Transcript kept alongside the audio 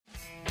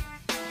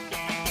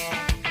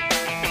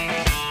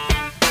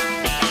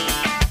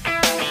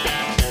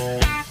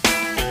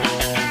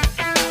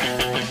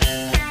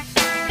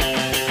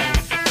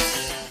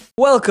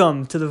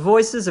Welcome to the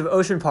Voices of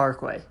Ocean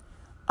Parkway.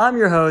 I'm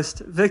your host,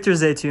 Victor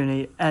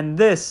Zaytouni, and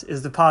this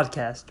is the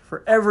podcast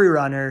for every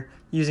runner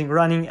using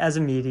running as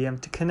a medium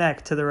to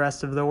connect to the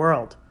rest of the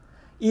world.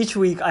 Each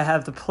week, I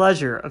have the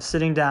pleasure of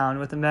sitting down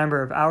with a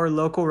member of our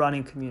local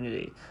running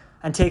community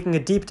and taking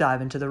a deep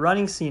dive into the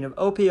running scene of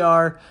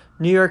OPR,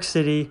 New York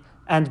City,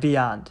 and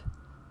beyond.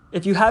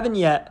 If you haven't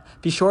yet,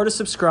 be sure to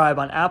subscribe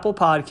on Apple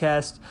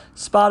Podcasts,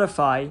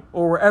 Spotify,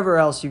 or wherever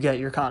else you get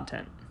your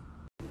content.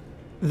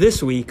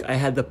 This week, I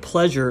had the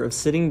pleasure of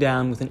sitting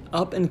down with an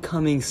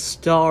up-and-coming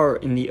star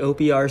in the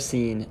OPR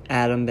scene,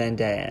 Adam Van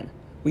Dayen.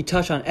 We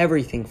touch on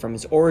everything from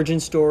his origin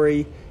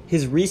story,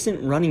 his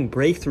recent running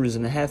breakthroughs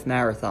in the half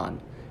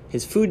marathon,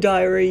 his food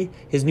diary,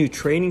 his new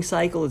training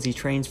cycle as he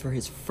trains for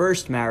his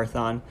first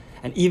marathon,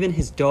 and even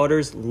his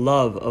daughter's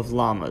love of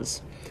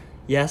llamas.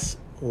 Yes,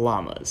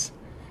 llamas.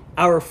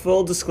 Our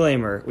full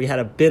disclaimer, we had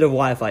a bit of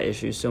Wi-Fi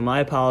issues, so my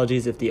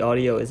apologies if the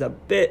audio is a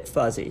bit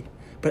fuzzy,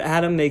 but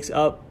Adam makes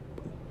up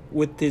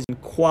with his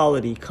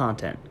quality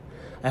content.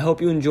 I hope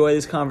you enjoy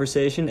this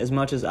conversation as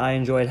much as I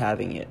enjoyed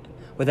having it.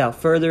 Without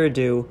further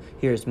ado,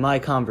 here's my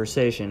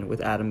conversation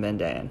with Adam Van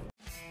Dayen.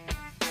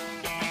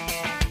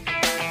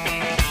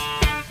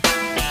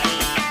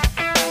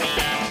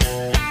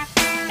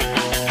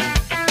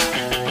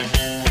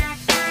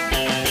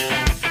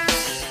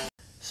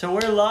 So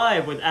we're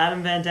live with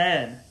Adam Van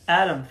Dayen.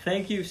 Adam,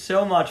 thank you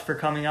so much for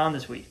coming on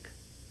this week.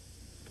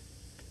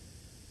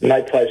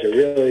 My pleasure.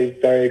 Really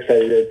very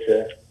excited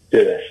to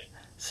do this.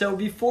 So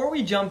before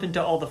we jump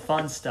into all the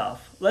fun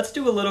stuff, let's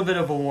do a little bit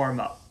of a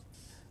warm-up.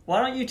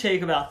 Why don't you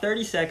take about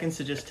 30 seconds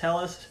to just tell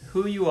us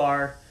who you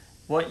are,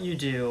 what you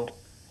do,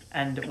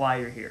 and why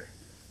you're here.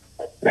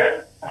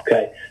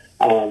 Okay.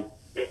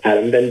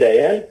 Adam Van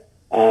Dayen.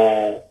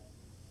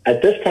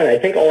 At this point, I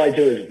think all I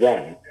do is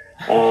run.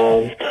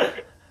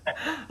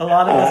 A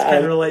lot of us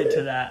can relate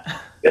to that.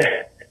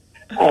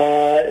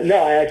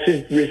 No, I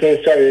actually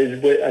recently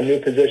started with a new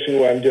position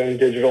where I'm doing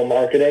digital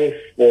marketing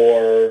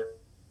for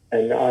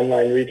an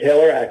online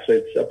retailer. Actually,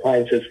 it's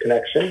Appliances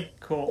Connection.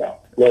 Cool. So,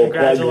 little plug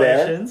there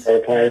Congratulations. for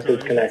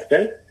Appliances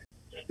Connection.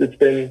 It's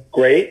been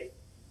great.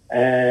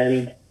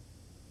 And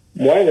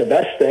one of the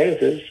best things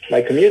is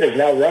my commute is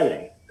now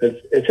running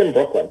because it's in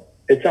Brooklyn.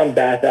 It's on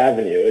Bath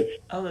Avenue. It's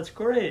Oh, that's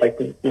great. like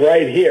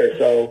right here.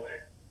 So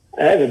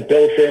I have a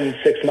built-in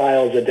 6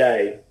 miles a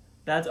day.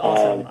 That's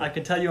awesome. I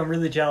can tell you I'm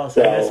really jealous.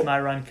 so- I miss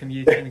my run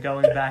commute and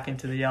going back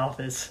into the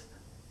office.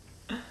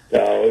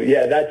 So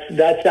yeah,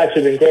 that's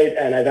actually been great,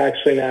 and I've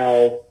actually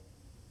now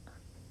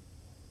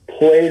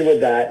played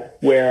with that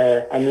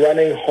where I'm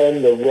running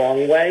home the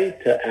wrong way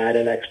to add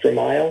an extra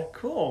mile.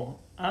 Cool.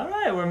 All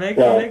right, we're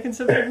making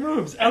some big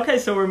moves. Okay,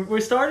 so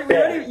we're starting.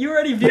 You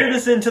already veered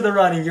us into the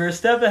running. You're a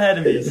step ahead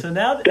of me. So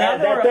now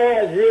That's all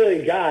I've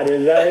really got.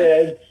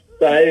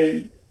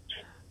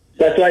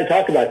 That's what I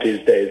talk about these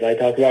days. I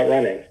talk about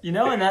running.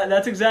 And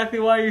that's exactly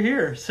why you're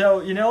here.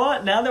 So you know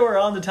what? Now that we're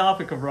on the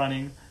topic of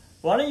running,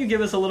 why don't you give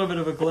us a little bit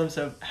of a glimpse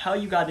of how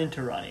you got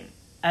into running?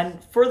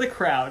 And for the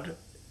crowd,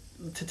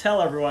 to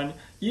tell everyone,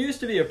 you used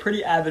to be a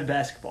pretty avid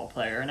basketball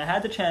player, and I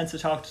had the chance to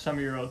talk to some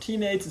of your old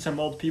teammates and some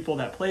old people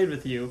that played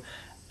with you,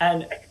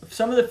 and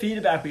some of the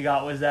feedback we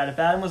got was that if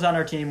Adam was on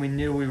our team, we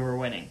knew we were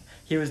winning.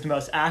 He was the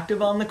most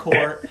active on the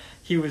court,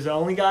 he was the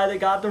only guy that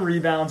got the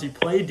rebounds, he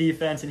played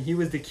defense, and he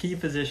was the key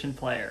position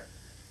player.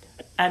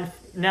 And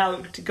now,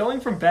 going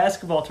from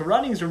basketball to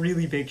running is a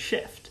really big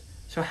shift.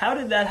 So how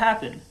did that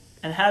happen?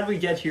 And how did we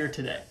get here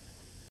today?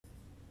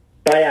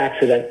 By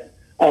accident.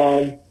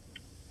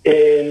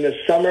 In the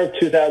summer of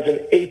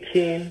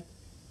 2018,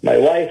 my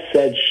wife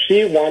said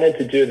she wanted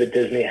to do the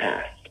Disney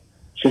half.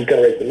 She's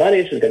going to raise the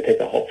money. She's going to take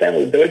the whole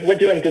family. We're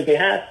doing Disney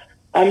half.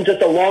 I'm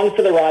just along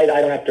for the ride.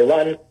 I don't have to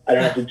run. I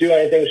don't have to do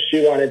anything.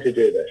 She wanted to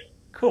do this.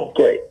 Cool.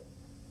 Great.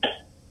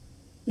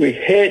 We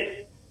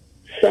hit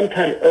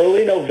sometime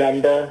early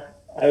November.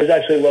 I was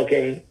actually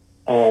looking.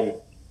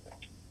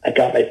 I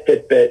got my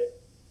Fitbit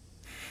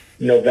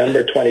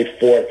November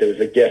 24th. It was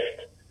a gift.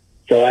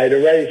 So I had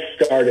already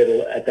started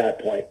at that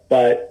point.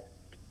 But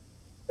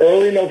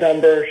early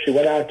November, she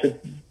went out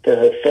for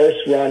her first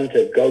run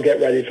to go get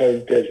ready for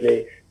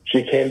Disney.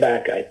 She came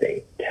back, I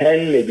think,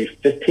 10, maybe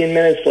 15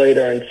 minutes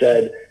later and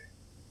said,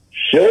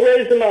 she'll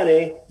raise the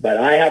money, but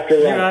I have to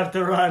run. You have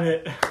to run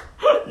it.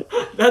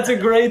 That's a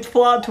great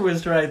plot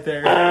twist right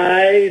there.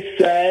 I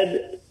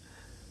said,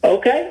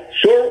 okay,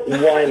 sure,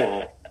 why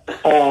not?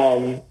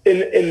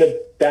 In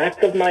the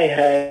back of my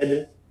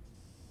head,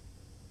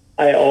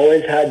 I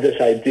always had this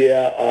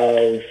idea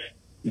of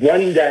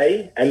one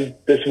day, and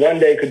this one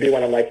day could be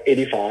when I'm like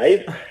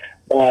 85,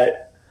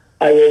 but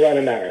I will run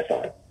a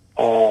marathon.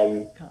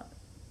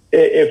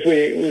 If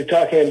we were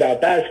talking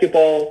about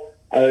basketball,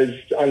 I was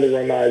on the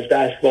Ramaz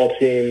basketball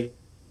team.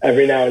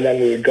 Every now and then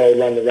we would go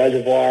run the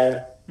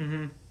reservoir.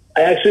 Mm-hmm.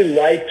 I actually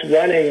liked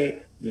running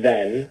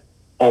then.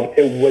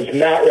 It was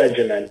not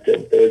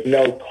regimented. There was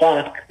no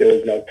clock. There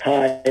was no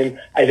time.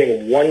 I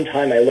think one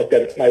time I looked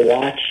at my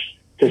watch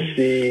to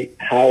see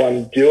how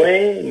I'm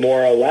doing,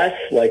 more or less,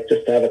 like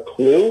just to have a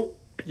clue.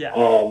 Yeah.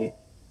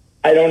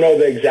 I don't know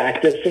the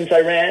exact distance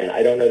I ran.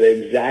 I don't know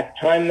the exact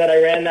time that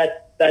I ran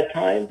that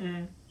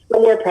time.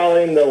 Somewhere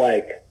probably in the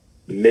like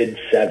mid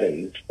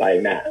sevens by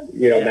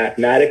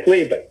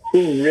mathematically, but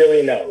who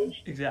really knows?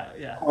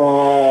 Exactly. Yeah.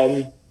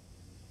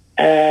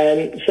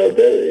 And so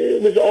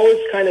it was always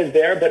kind of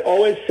there, but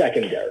always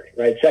secondary,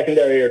 right?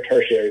 Secondary or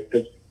tertiary,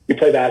 because you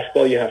play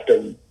basketball, you have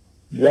to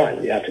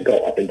run. You have to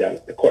go up and down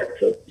the court.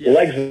 So the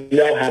legs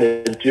know how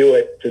to do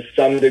it to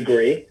some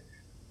degree.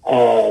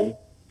 But,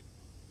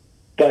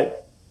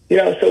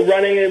 so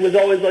running, it was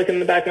always like in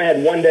the back of my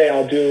head, one day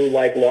I'll do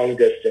like long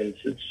distance.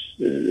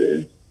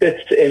 It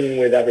fits in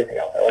with everything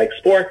else. I like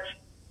sports,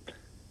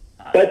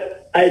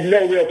 but I had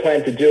no real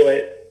plan to do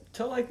it.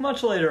 Till like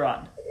much later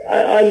on.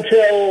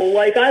 Until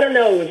like, I don't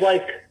know, it was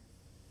like,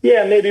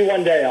 maybe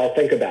one day I'll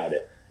think about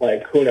it.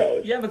 Like, who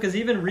knows? Yeah, because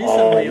even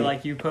recently,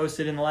 like you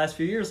posted in the last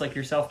few years, like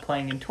yourself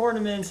playing in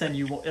tournaments, and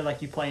you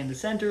play in the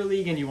Center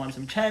League, and you won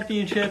some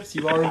championships.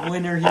 You are a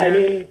winner here. I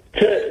mean,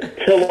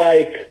 to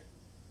like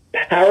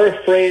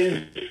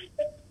paraphrase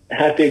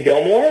Happy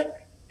Gilmore,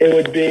 it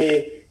would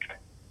be,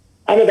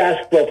 I'm a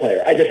basketball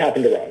player. I just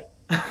happen to run,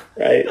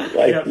 right?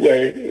 Like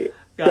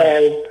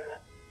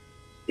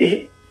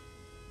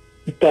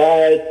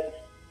but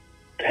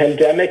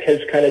pandemic has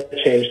kind of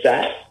changed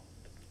that.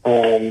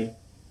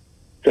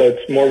 So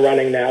it's more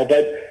running now.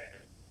 But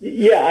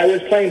yeah, I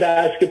was playing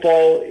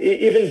basketball.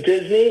 Even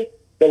Disney,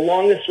 the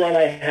longest run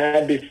I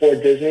had before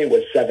Disney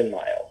was 7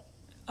 miles.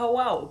 Oh,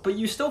 wow. But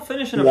you still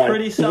finished in a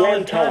pretty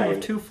solid time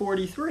of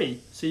 2:43.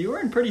 So you were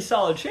in pretty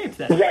solid shape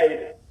then.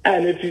 Right.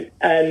 And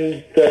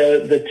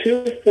the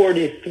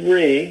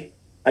 2:43,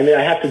 I mean,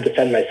 I have to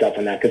defend myself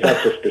on that because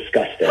that's just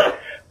disgusting.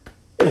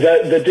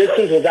 The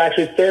distance was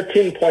actually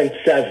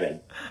 13.7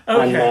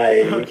 on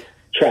my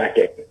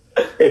tracking.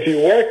 If you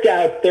worked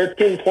out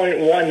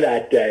 13.1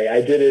 that day,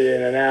 I did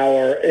it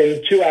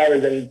in 2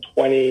 hours and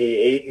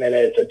 28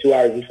 minutes or 2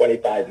 hours and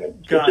 25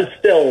 minutes, which is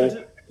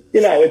still,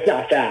 it's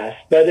not fast,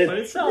 but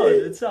it's solid.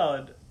 It's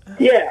solid.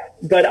 Yeah,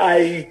 but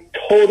I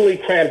totally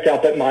cramped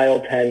up at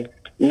mile 10,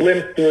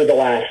 limped through the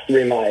last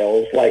 3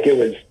 miles. Like, it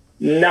was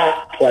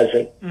not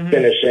pleasant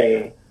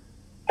finishing.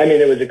 I mean,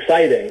 it was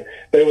exciting,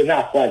 but it was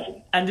not pleasant.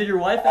 And did your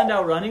wife end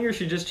out running, or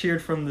she just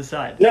cheered from the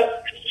side? No,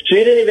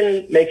 she didn't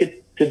even make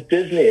it to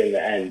Disney in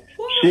the end.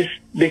 She's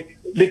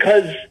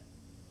because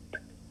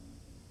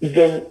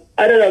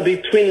I don't know,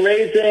 between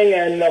raising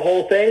and the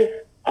whole thing,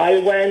 I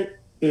went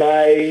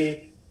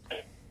then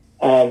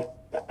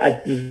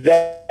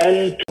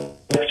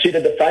she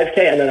did the 5K,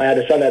 and then I had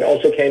a son that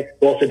also came,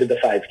 who also did the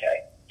 5K.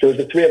 So it was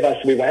the 3 of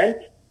us, we went,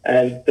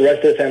 and the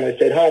rest of the family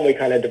stayed home. We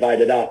kind of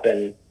divided up,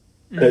 and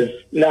because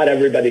not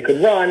everybody could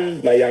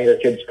run, my younger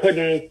kids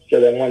couldn't, so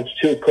then once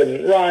 2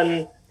 couldn't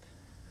run,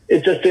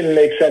 it just didn't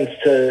make sense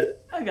to,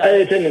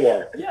 it didn't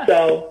work. Yeah.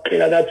 So,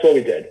 that's what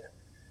we did.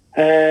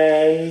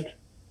 And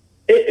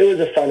it was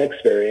a fun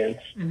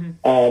experience.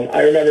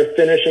 I remember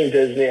finishing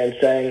Disney and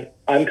saying,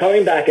 I'm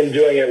coming back and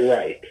doing it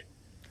right,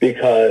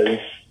 because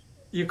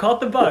you caught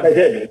the bug. I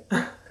didn't.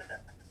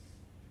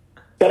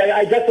 But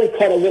I definitely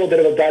caught a little bit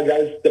of a bug. That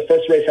was the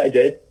first race I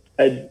did.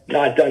 I'd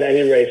not done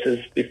any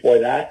races before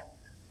that.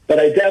 But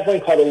I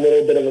definitely caught a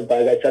little bit of a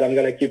bug. I said, I'm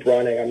going to keep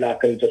running. I'm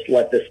not going to just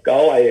let this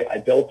go. I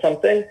built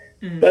something.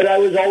 But I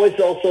was always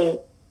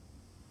also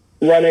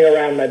running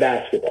around my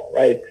basketball,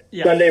 right?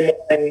 Yeah. Sunday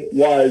morning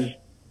was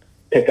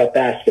pickup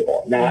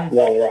basketball, not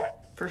long run.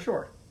 For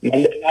sure.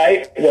 Monday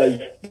night was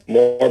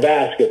more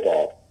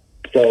basketball.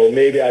 So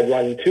maybe I'd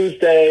run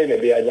Tuesday,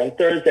 maybe I'd run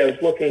Thursday. I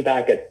was looking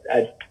back at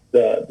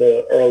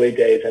the early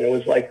days, and it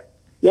was like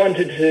 1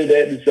 to 2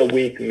 days a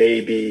week,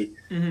 maybe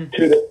 2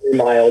 to 3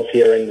 miles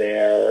here and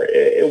there.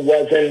 It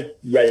wasn't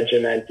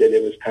regimented.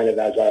 It was kind of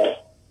as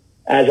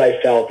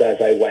I felt,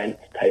 as I went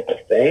type of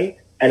thing.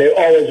 And it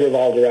always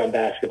revolved around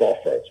basketball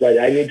first, right?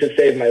 I need to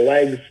save my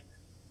legs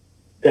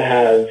to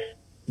have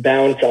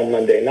bounce on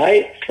Monday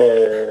night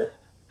for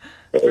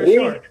the week.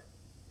 Sure.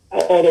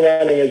 All the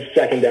running is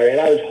secondary, and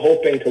I was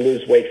hoping to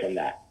lose weight from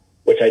that,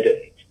 which I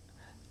didn't.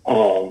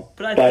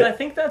 But I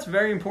think that's a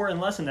very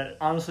important lesson that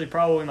honestly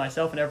probably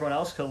myself and everyone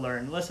else could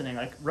learn listening.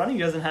 Like, running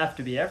doesn't have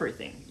to be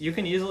everything. You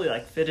can easily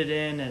fit it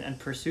in and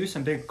pursue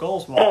some big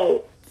goals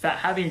while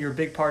having your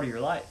big part of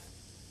your life.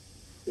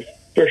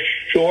 For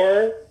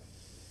sure,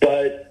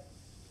 but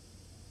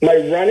my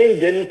running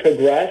didn't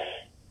progress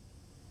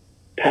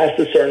past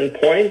a certain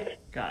point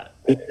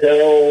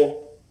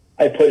until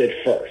I put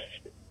it first.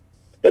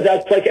 But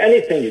that's like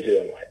anything you do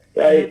in life,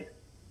 right?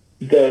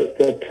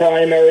 The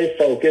primary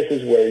focus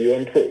is where you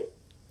improve.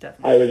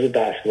 Definitely. I was a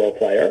basketball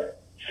player,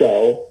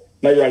 so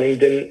my running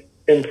didn't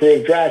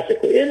improve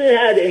drastically. It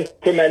had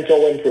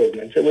incremental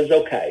improvements. It was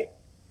okay,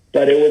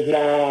 but it was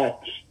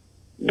not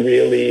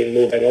really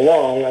moving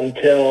along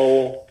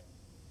until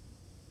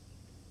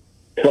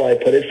I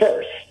put it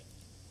first.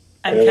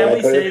 And can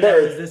we say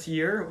that was this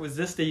year? Was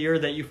this the year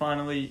that you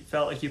finally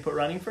felt like you put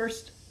running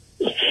first?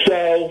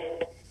 So,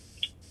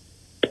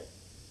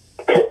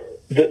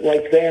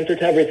 like the answer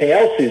to everything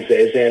else these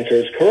days, the answer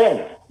is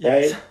Corona,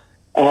 yes.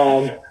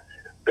 Right?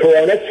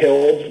 Corona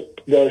killed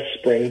the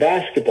spring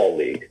basketball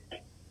league.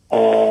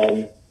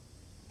 I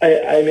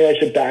mean, I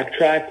should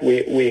backtrack.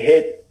 We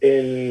hit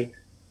in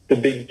the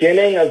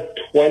beginning of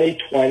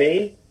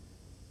 2020.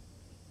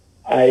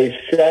 I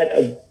set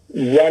a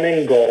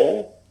running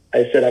goal.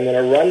 I said, I'm going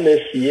to run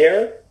this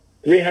year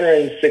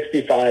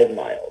 365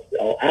 miles.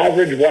 I'll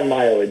average 1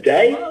 mile a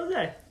day.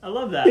 I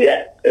love that.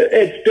 Yeah,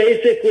 it's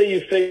basically,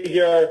 you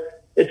figure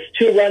it's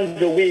 2 runs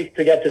a week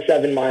to get to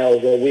 7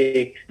 miles a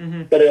week,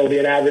 but it'll be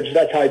an average.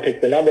 That's how I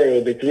picked the number. It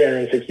would be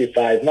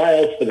 365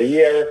 miles for the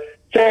year.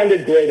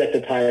 Sounded great at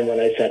the time when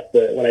I set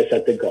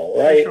the goal,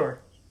 right? Sure.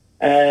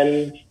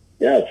 And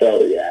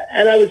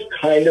and I was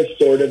kind of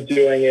sort of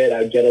doing it.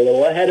 I'd get a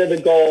little ahead of the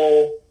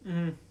goal.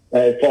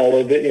 I'd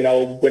follow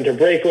winter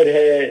break would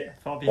hit,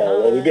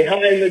 follow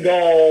behind the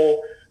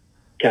goal,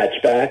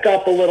 catch back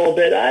up a little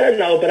bit. I don't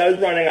know, but I was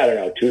running,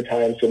 2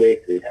 times a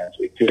week, 3 times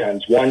a week, 2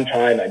 times one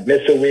time. I'd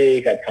miss a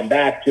week. I'd come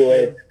back to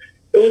it.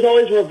 It was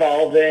always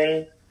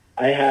revolving.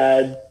 I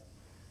had,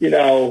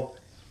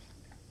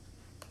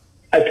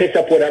 I picked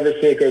up whatever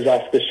sneakers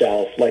off the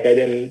shelf. Like, I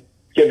didn't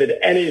give it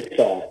any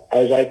thought. I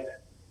was like,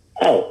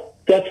 oh,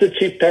 that's a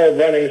cheap pair of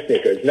running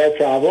sneakers. No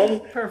problem.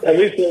 Perfect. At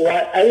least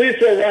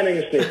they're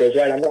running sneakers,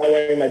 right? I'm not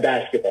wearing my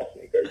basketball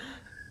sneakers.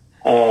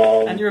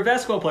 And you're a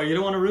basketball player. You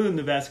don't want to ruin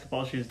the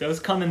basketball shoes. Those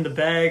come in the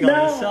bag on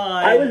the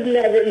side. I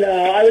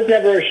was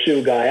never a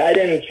shoe guy. I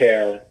didn't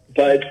care.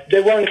 But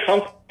they weren't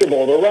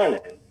comfortable to run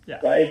in.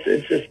 Yeah. Right?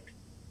 It's just,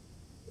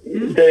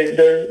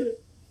 they're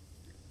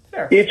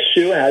Fair. Each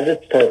shoe has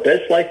its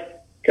purpose, like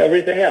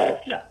everything else.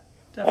 Yeah,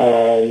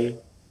 definitely.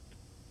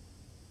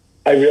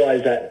 I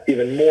realize that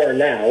even more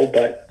now,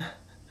 but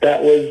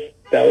that was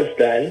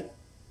then.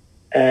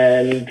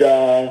 And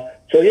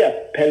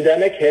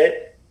pandemic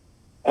hit.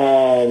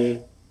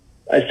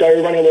 I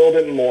started running a little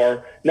bit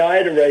more. Now I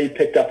had already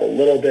picked up a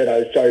little bit.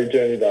 I started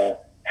doing the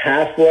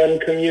half run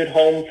commute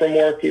home from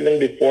work even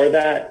before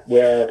that,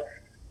 where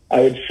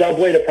I would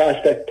subway to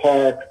Prospect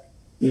Park,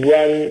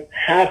 run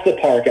half the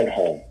park and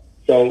home.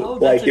 So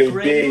that's a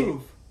great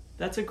move.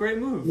 That's a great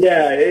move.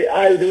 Yeah,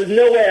 there was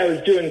no way I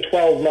was doing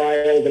 12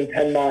 miles and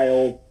 10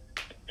 miles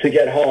to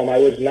get home. I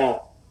was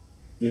not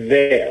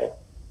there.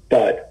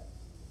 But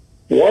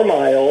 4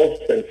 miles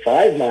and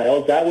 5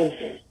 miles, that was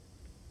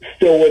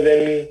still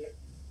within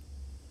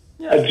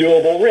a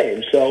doable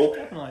range. So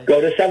definitely. Go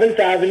to 7th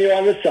Avenue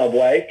on the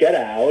subway, get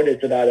out.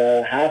 It's about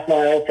a half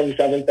mile from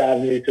 7th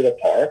Avenue to the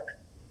park.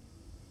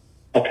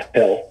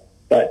 Uphill,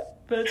 but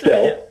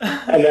still.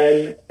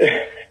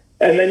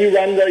 And then you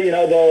run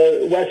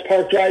the West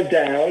Park Drive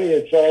down.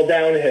 It's all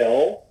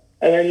downhill,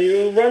 and then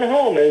you run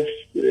home. It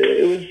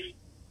was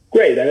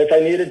great. And if I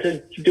needed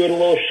to do it a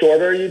little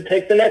shorter, you'd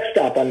take the next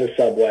stop on the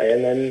subway,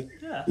 and then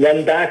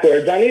run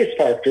backwards on East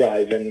Park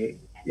Drive, and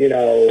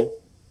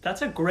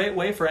That's a great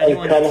way for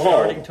anyone that's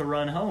starting to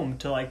run home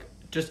to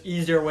just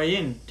ease their way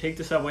in. Take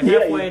the subway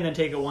halfway, and then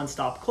take it one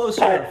stop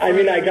closer.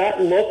 I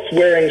got looks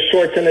wearing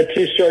shorts and a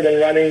t-shirt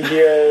and running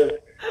gear,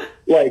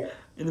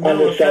 on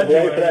the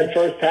subway for that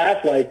first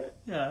half,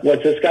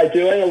 what's this guy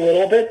doing? A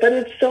little bit, but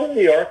it's still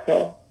New York.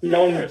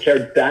 No one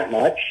cared that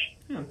much.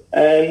 Yeah.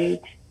 And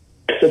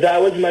so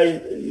that was my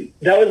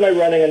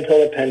running until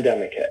the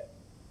pandemic hit.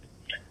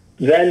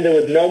 Then there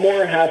was no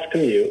more half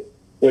commute,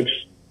 which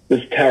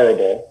was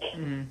terrible.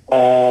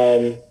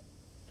 I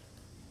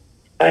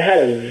had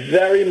a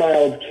very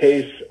mild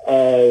case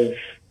of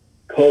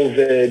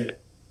COVID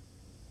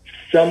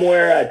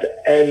somewhere at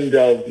the end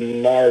of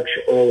March,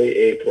 early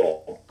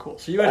April. Cool.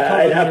 So you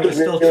had COVID when it was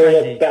still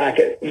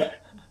trendy.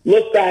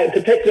 Look back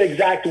to pick the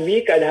exact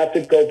week. I'd have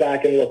to go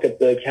back and look at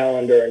the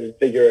calendar and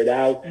figure it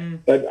out.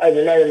 But I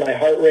remember my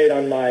heart rate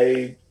on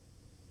my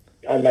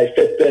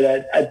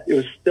Fitbit. It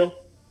was still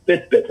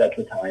Fitbit at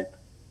the time.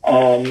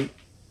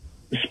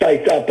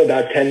 Spiked up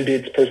about 10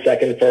 beats per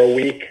second for a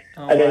week,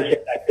 and then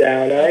came back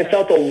down. And I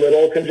felt a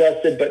little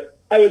congested, but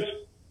I was,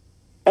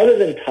 other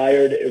than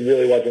tired, it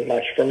really wasn't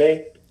much for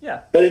me.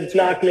 Yeah. But it's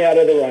knocked me out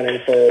of the running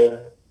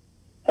for,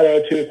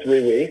 2 or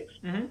 3 weeks.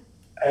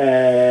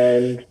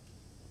 And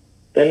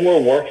then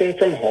we're working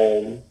from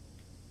home,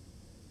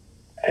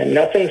 and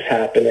nothing's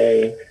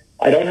happening.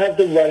 I don't have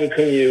the run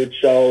commute,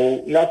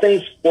 so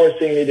nothing's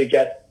forcing me to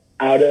get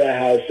out of the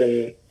house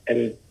and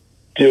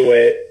do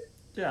it.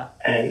 Yeah.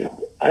 And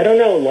I don't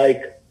know,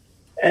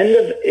 end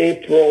of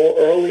April,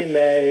 early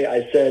May,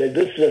 I said,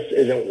 this just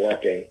isn't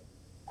working.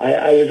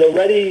 I'd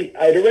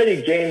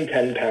already gained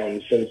 10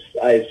 pounds since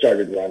I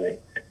started running.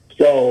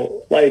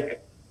 So,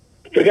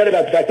 forget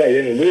about the fact that I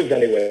didn't lose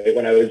any weight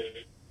when I was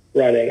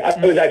running.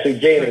 I was actually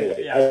gaining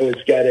weight. Yeah. I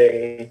was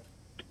getting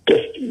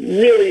just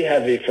really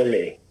heavy for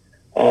me.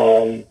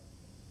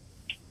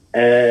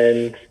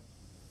 And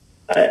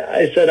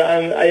I said,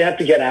 I have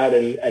to get out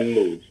and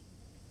move.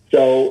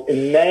 So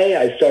in May,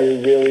 I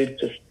started really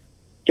just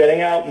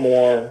getting out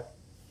more.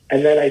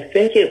 And then I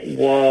think it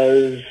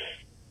was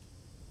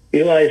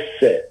Eli's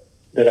Sit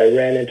that I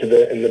ran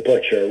into in the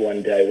butcher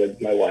one day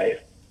with my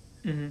wife.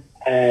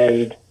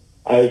 And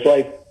I was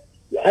like,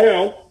 I don't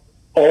know,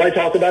 all I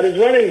talk about is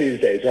running these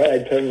days, right?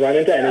 I run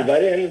into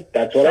anybody, and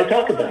that's what I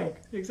talk about.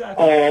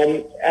 Exactly.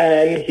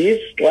 And he's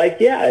like,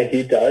 yeah,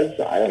 he does.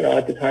 I don't know.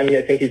 At the time,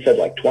 I think he said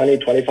like 20,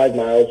 25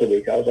 miles a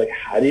week. I was like,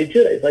 how do you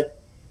do that? He's like,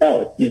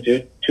 no, you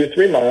do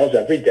 2-3 miles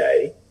every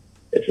day.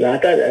 It's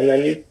not that, and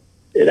then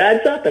it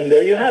adds up, and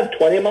there you have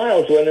 20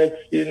 miles when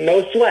it's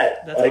no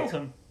sweat. That's like,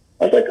 awesome.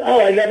 I was like,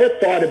 oh, I never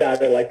thought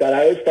about it like that.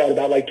 I always thought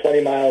about like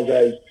 20 miles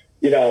as,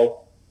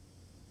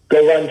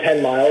 go run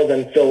 10 miles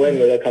and fill in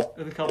with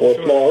a couple of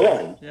small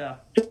runs. Yeah.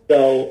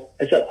 So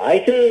I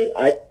said,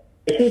 I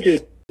can do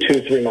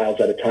 2-3 miles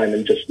at a time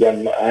and just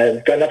run.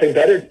 I've got nothing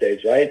better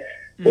days, right?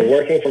 We're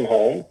working from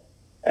home.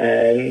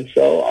 And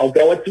so I'll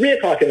go at 3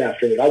 o'clock in the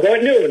afternoon. I'll go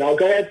at noon. I'll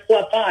go at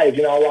 5.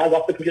 I'll log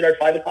off the computer at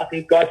 5 o'clock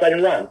and go outside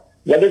and run.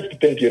 Weather's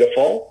been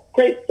beautiful.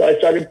 Great. So I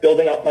started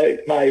building up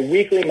my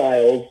weekly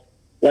miles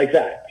like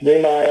that.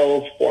 3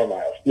 miles, 4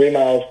 miles, 3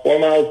 miles, 4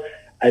 miles.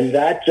 And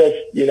that just,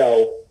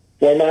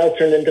 4 miles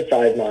turned into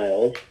 5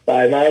 miles.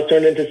 5 miles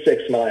turned into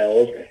 6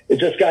 miles. It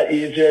just got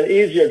easier and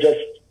easier just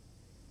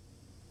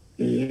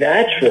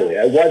naturally.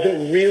 I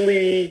wasn't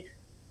really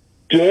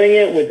doing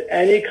it with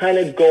any kind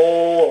of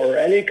goal or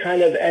any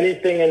kind of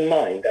anything in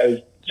mind. I was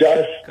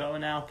just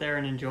going out there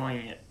and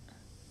enjoying it.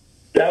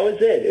 That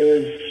was it. It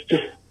was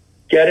just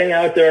getting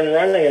out there and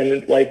running.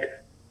 And like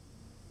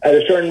at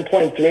a certain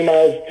point, 3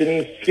 miles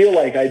didn't feel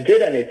like I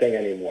did anything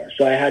anymore.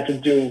 So I had to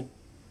do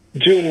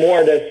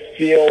more to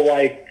feel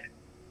like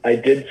I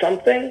did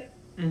something.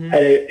 And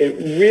it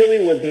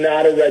really was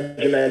not a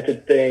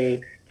regimented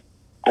thing.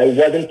 I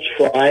wasn't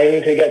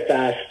trying to get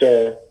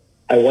faster.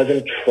 I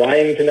wasn't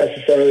trying to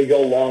necessarily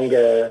go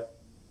longer.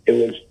 It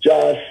was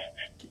just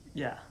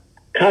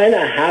kind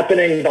of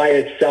happening by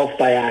itself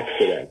by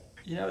accident.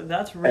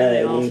 That's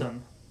really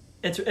awesome.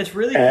 It's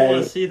really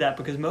cool to see that,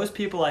 because most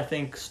people, I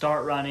think,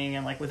 start running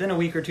and like within a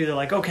week or two they're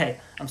like, okay,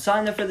 I'm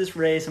signed up for this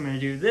race, I'm going to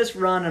do this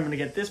run, I'm going to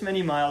get this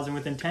many miles, and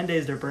within 10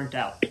 days they're burnt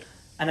out.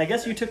 And I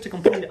guess you took the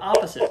complete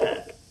opposite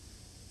path.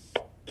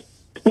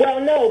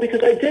 Well, no,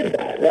 because I did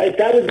that, right?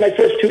 That was my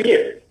first 2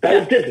 years. That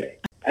was Disney.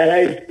 And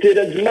I did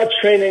as much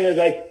training as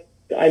I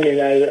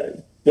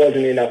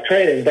wasn't enough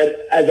training,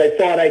 but as I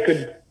thought I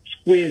could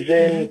squeeze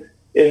in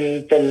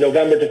from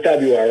November to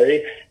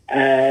February,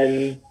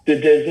 and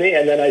did Disney,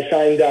 and then I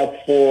signed up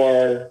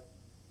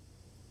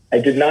I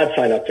did not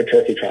sign up for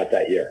Turkey Trot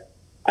that year.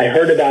 I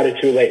heard about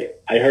it too late.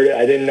 I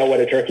didn't know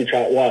what a Turkey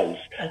Trot was.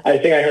 I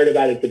think I heard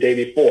about it the day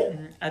before.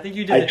 I think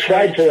you did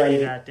tried to run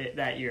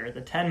that year,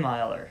 the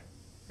 10-miler,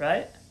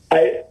 right?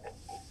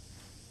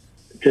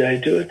 Did I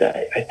do it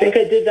I think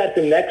I did that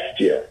the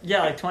next year.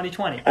 Yeah, like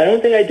 2020. I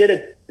don't think I did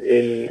it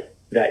in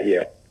that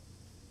year.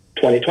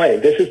 2020.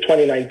 This is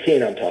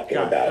 2019 I'm talking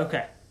about.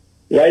 Okay.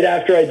 Right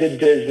after I did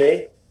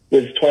Disney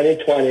was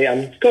 2020.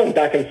 I'm going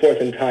back and forth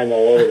in time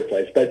all over the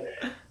place, but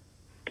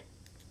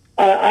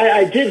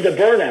I did the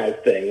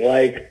burnout thing.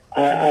 Like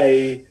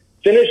I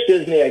finished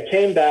Disney. I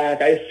came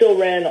back. I still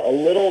ran a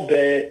little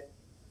bit.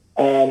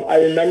 I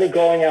remember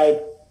going out.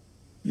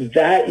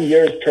 That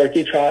year's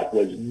Turkey Trot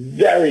was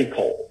very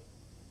cold.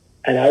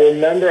 And I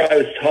remember I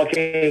was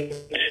talking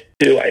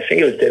to, I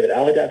think it was David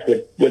Alhadeff,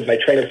 who was my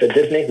trainer for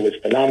Disney, who was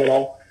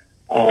phenomenal.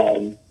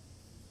 And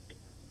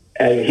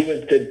he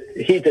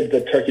did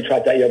the Turkey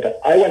Trot that year, but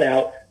I went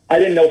out. I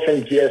didn't know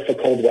from gear for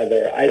cold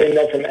weather. I didn't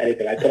know from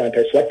anything. I put on a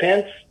pair of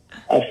sweatpants,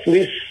 a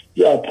fleece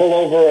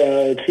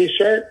pullover, a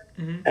t-shirt,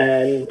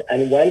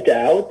 and went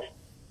out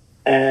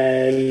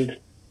and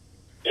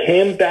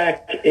came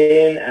back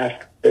in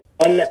after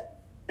one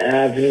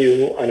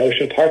avenue on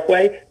Ocean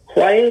Parkway,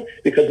 crying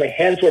because my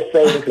hands were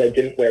frozen because I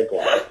didn't wear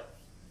gloves.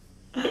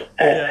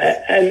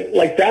 And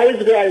like that was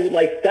where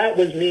that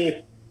was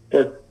me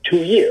for 2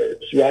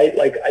 years, right?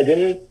 Like I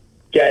didn't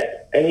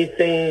get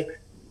anything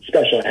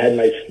special. I had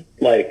my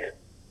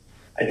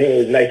I think it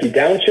was Nike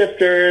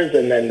downshifters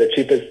and then the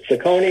cheapest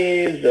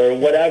Sauconys or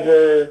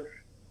whatever,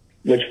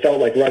 which felt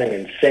like running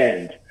in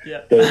sand.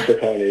 Yeah. Those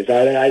Sauconys.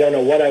 I don't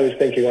know what I was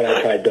thinking when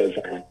I tried those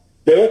on.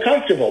 They were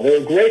comfortable. They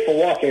were great for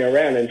walking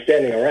around and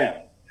standing around.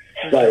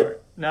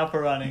 But not for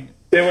running.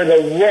 They were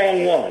the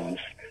wrong ones.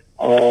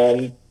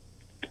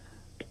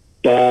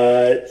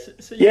 But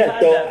so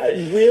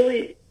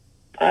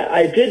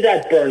I did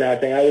that burnout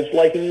thing. I was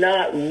like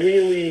not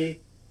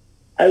really.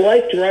 I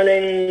liked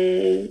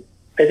running.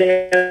 I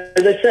think,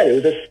 as I said, it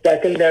was a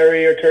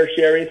secondary or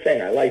tertiary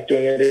thing. I liked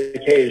doing it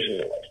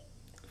occasionally,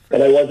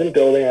 but I wasn't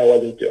building. I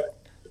wasn't doing.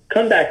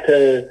 Come back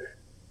to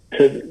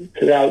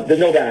now. There's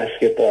no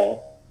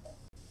basketball.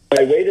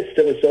 My weight was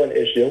still an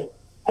issue,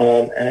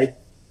 and I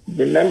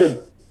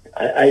remember.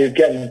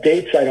 Again,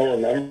 dates I don't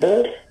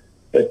remember,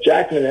 but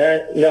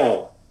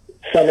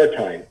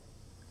summertime.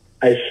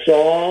 I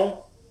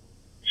saw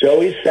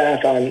Joey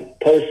Saff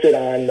posted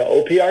on the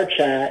OPR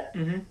chat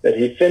that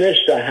he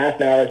finished a half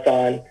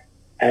marathon,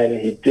 and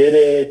he did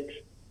it.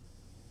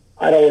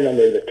 I don't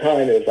remember the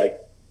time. It was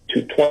like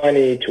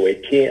 2:20,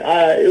 2:18.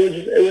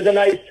 It was a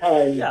nice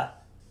time. Yeah.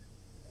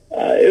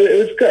 It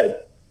was good,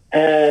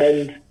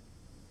 and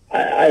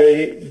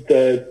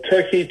the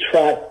Turkey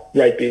Trot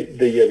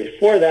the year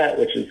before that,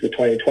 which is the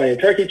 2020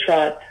 Turkey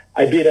Trot,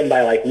 I beat him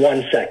by like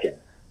 1 second.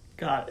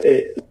 Got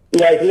it.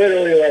 Like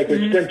literally, like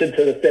we sprinted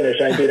to the finish.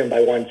 I beat him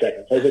by 1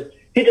 second. So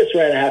he just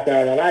ran a half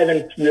marathon. I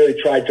haven't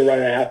really tried to run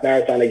a half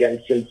marathon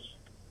again since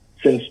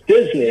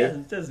Disney. Yeah,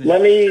 Disney.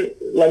 Let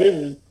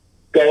me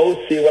go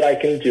see what I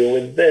can do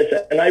with this.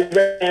 And I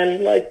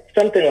ran like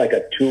something like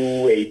a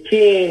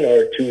 2:18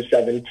 or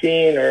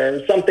 2:17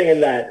 or something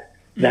in that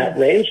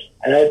range.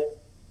 And I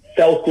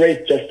felt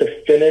great just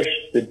to finish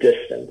the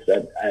distance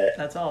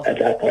That's awesome. at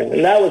that point.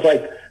 And that was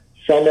like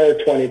summer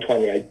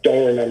 2020. I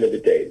don't remember the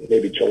date.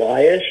 Maybe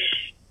July-ish.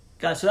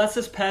 God, so that's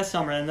this past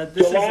summer, and this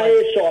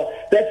July-ish,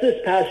 that's this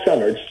past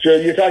summer.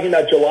 You're talking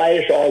about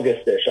July-ish,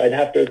 August-ish. I'd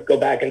have to go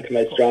back into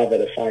my Strava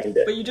to find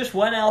it. But you just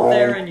went out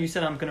there and you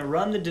said, I'm going to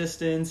run the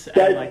distance.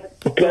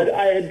 But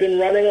I had been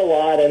running a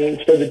lot,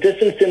 and so the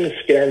distance didn't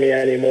scare me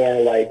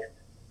anymore. Like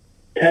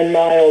 10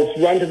 miles,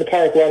 run to the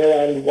park, run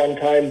around one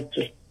time,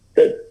 just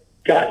that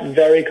got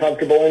very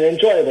comfortable and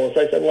enjoyable.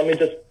 So I said, let me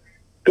just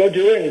go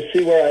do it and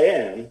see where I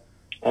am.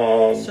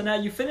 So now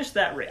you finished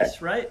that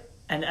race, right?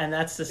 And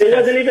that's the. It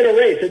wasn't even a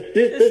race. This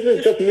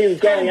is just me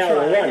going out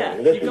and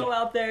running. Yeah. You go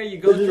out there. You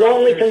go. This is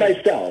only for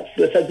myself.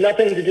 This has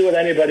nothing to do with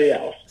anybody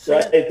else. So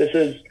right?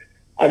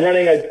 I'm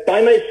running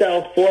by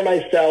myself for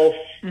myself.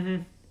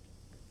 Mm-hmm.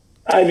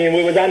 I mean,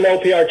 we was on the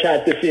OPR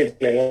chat this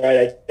evening, right?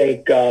 I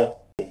think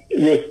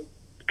Ruth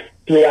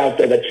threw out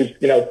there that she,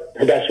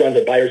 her best runs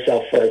are by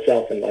herself for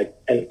herself, and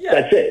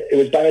that's it. It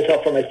was by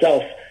myself for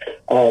myself,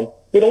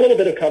 with a little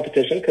bit of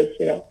competition because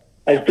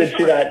I did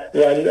see that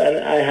run,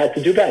 and I had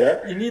to do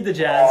better. You need the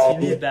jazz.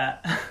 You need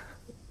that.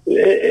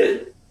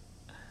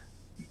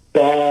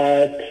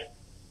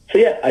 So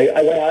yeah,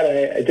 I went out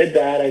and I did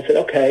that. I said,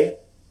 okay,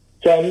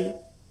 so I'm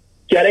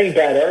getting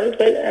better.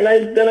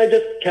 And then I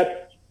just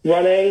kept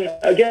running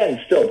again,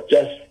 still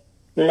just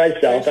for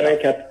myself, and I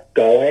kept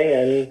going.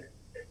 And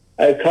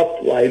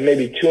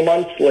maybe 2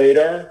 months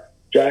later,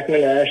 Jack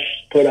Minesh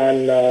put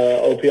on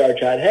OPR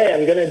chat, hey,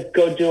 I'm going to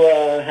go do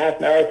a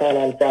half marathon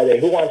on Friday.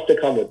 Who wants to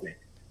come with me?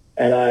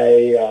 And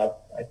I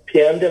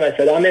PM'd him. I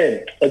said, I'm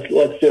in. Let's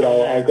do it.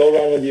 I'll go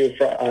run with you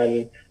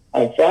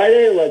on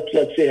Friday.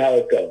 Let's see how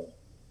it goes.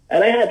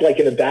 And I had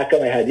in the back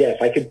of my head,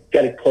 if I could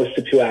get it close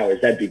to 2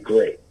 hours, that'd be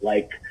great.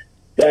 Like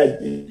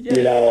that,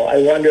 I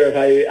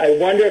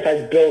wonder if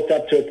I've built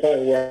up to a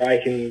point where I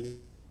can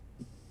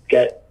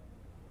get,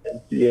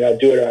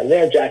 do it around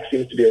there. Jack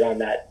seems to be around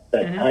that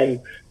time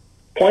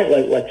point.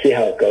 Let's see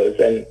how it goes.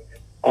 And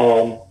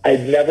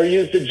I'd never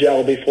used a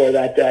gel before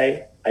that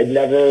day. I'd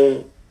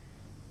never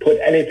put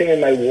anything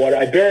in my water.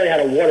 I barely had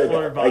a water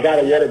belt. I got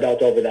a water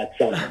belt over that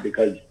summer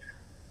because,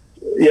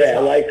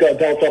 a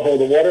belt to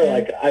hold the water.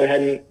 I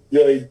hadn't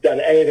really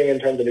done anything in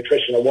terms of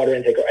nutrition or water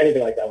intake or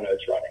anything like that when I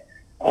was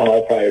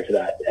running prior to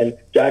that. And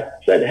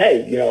Jack said,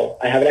 hey,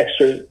 I have an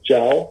extra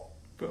gel.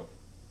 Cool.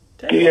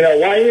 Why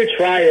don't you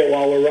try it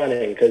while we're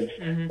running? Because,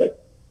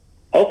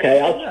 okay,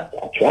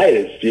 I'll try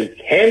it. You're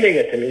handing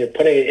it to me. You're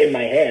putting it in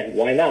my hand.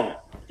 Why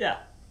not? Yeah.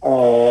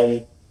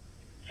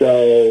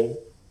 So,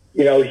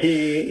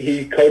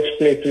 he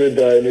coached me through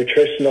the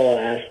nutritional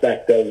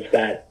aspect of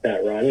that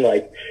run.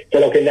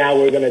 Said, okay, now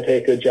we're going to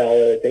take a gel.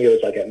 I think it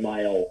was at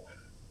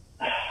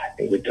I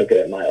think we took it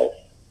at mile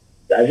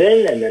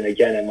 7 and then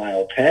again at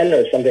mile 10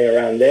 or something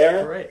around there.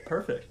 All right,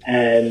 perfect.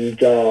 And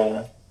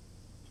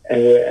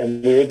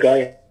we were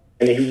going,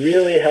 and he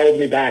really held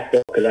me back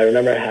though, because I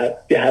remember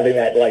having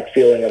that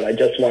feeling of I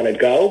just want to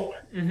go,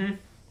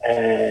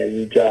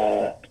 and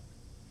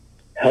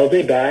held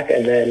me back,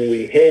 and then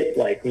we hit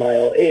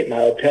mile 8,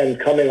 mile 10,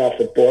 coming off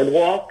the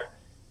boardwalk,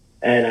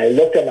 and I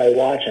looked at my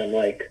watch, and I'm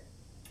like,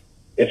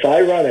 if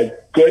I run a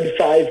good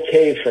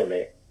 5K for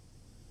me,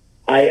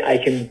 I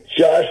can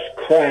just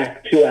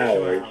crack 2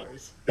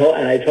 hours.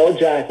 And I told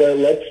Jack, well,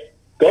 let's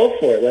go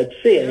for it. Let's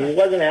see. And he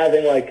wasn't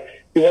having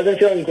he wasn't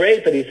feeling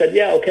great, but he said,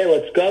 yeah, okay,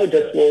 let's go.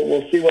 Just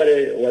we'll see what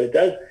it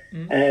does.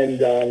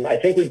 And I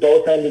think we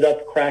both ended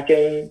up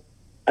cracking.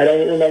 I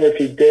don't remember if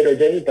he did or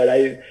didn't, but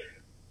I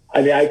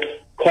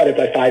caught it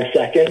by 5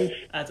 seconds.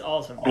 That's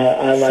awesome.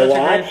 On my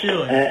watch,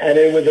 and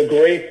it was a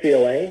great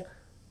feeling.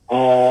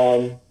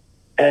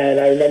 And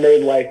I remember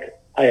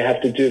I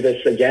have to do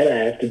this again.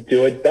 I have to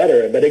do it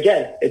better. But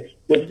again, it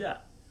was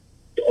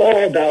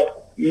all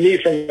about me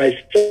for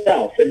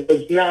myself. It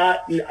was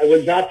not. I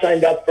was not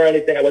signed up for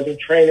anything. I wasn't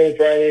training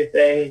for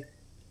anything.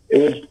 It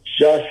was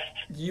just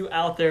you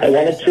out there. I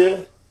wanted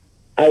to.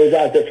 I was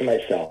out there for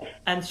myself.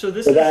 And so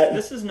this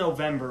is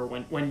November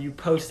when you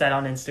post that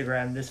on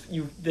Instagram.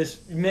 You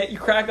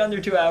crack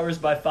under 2 hours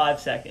by 5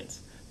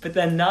 seconds, but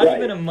then not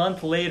even a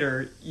month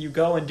later, you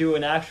go and do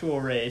an actual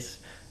race,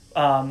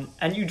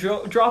 and you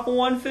drop a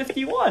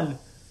 151.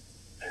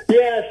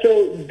 Yeah.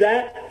 So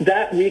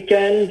that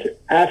weekend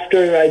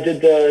after I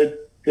did the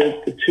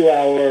 2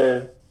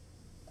 hour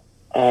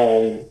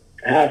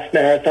half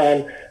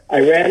marathon, I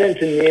ran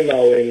into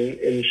Nemo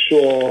in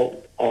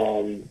Shul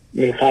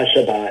Mincha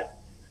Shabbat.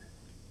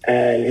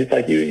 And he's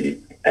like,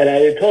 and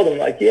I told him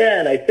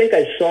and I think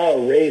I saw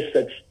a race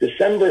that's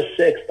December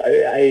 6th.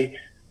 I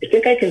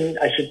think I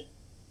should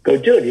go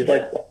do it. He's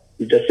like, well,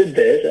 you just did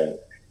this. And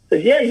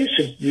said, yeah, you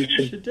You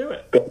should should do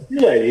it. go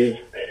do it.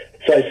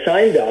 So I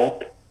signed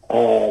up,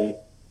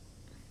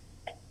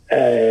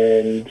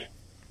 and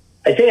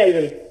I think I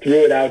even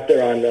threw it out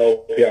there on the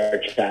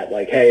OPR chat,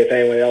 like, hey, if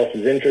anyone else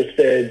is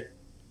interested,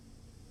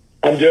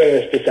 I'm doing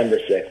this December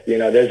 6th. You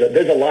know,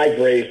 there's a live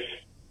race.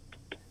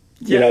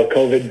 You know,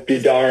 COVID be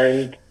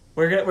darned.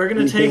 We're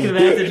gonna take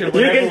advantage of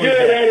whatever you can do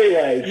it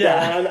anyway.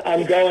 Yeah. So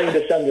I'm going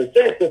December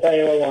 6th if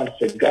anyone wants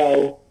to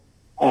go.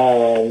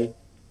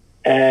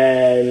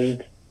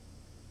 And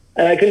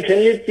I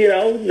continued,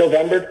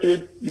 November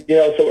through,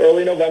 so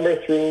early November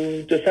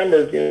through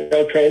December,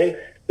 training.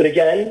 But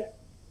again,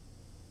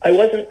 I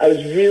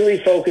was really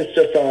focused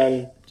just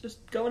on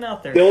just going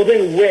out there,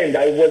 building wind.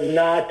 I was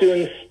not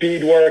doing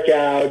speed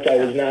workouts. I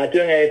was not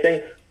doing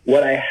anything.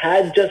 What I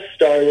had just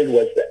started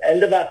was the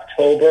end of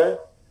October.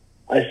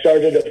 I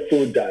started a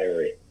food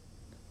diary.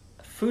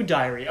 Food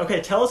diary.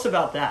 Okay, tell us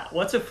about that.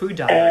 What's a food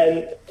diary?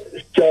 And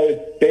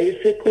so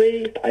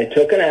basically, I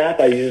took an app.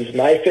 I used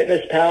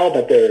MyFitnessPal,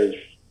 but there's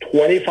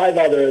 25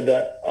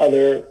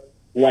 other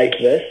like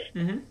this.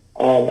 Mm-hmm.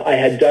 I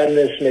had done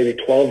this maybe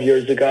 12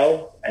 years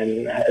ago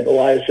and had a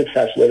lot of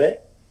success with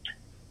it.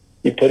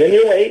 You put in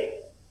your weight.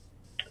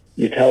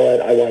 You tell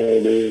it, I want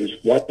to lose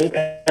 1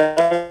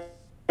 pound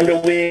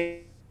a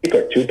week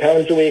or 2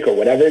 pounds a week or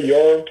whatever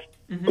your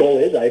goal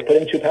is. I put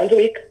in 2 pounds a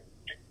week.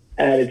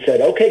 And it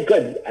said, okay,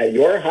 good. At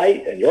your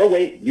height and your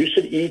weight, you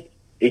should eat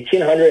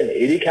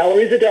 1,880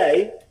 calories a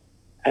day,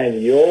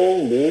 and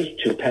you'll lose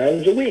 2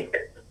 pounds a week.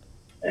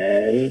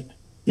 And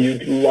you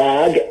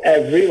log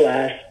every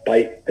last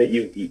bite that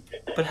you eat.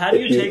 But how do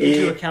you take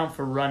into account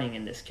for running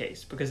in this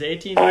case? Because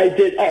 18... I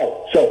didn't.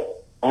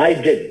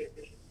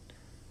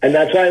 And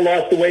that's why I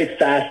lost the weight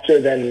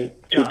faster than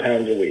 2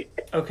 pounds a week.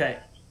 Okay.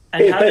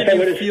 And how did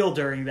you feel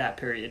during that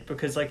period?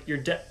 Because like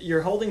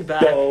you're holding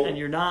back and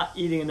you're not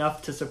eating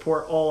enough to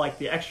support all like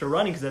the extra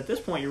running. Because at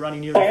this point you're running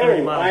nearly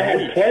 30 miles a week.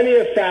 I had plenty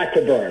of fat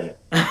to burn,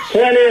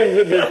 plenty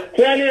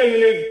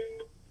of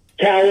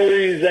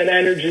calories and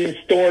energy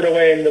stored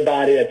away in the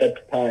body at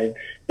that time.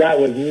 That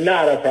was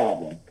not a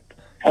problem.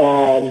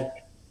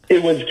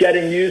 It was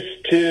getting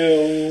used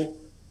to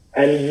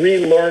and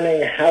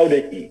relearning how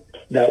to eat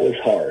that was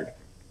hard.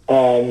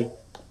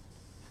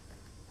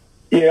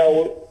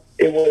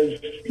 It was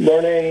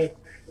learning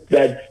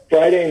that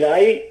Friday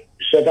night,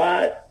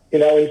 Shabbat,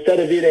 instead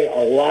of eating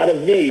a lot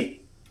of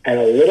meat and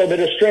a little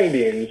bit of string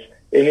beans,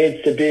 it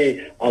needs to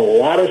be a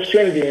lot of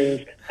string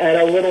beans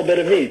and a little bit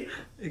of meat.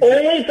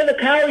 Only for the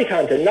calorie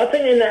content.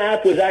 Nothing in the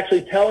app was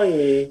actually telling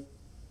me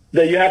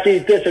that you have to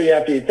eat this or you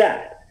have to eat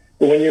that.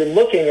 But when you're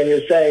looking and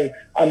you're saying,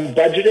 I'm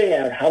budgeting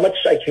out how much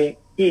I can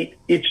eat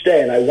each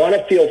day and I want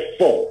to feel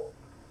full,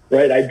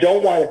 right? I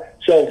don't want to.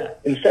 So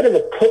instead of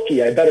a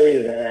cookie, I better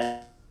eat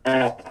an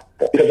apple.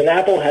 Because an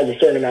apple has a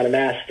certain amount of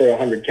mass for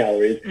 100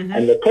 calories,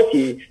 and the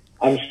cookie,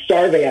 I'm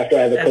starving after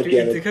I have a cookie,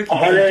 and it's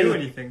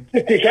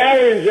 150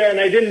 calories there, and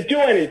I didn't do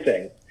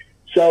anything.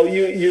 So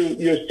I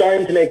was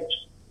starting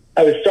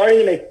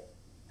to make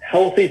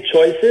healthy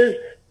choices,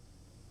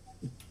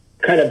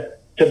 kind of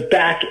to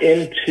back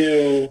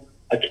into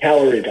a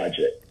calorie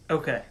budget.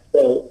 Okay.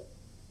 So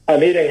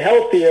I'm eating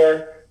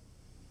healthier,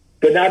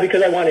 but not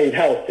because I want to eat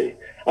healthy.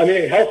 I'm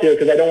eating healthier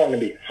because I don't want to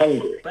be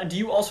hungry. But do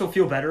you also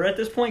feel better at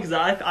this point? Because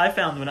I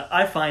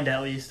find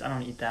at least, I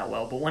don't eat that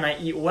well, but when I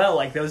eat well,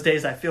 like those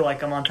days I feel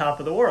like I'm on top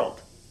of the world.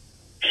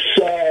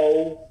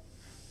 So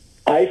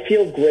I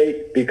feel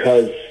great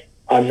because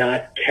I'm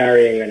not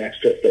carrying an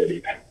extra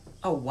 30 pounds.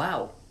 Oh,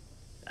 wow.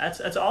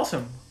 That's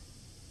awesome.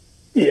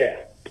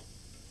 Yeah.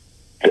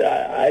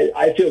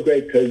 I feel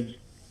great because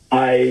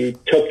I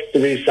took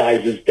 3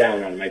 sizes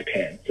down on my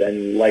pants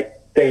and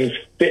things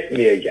fit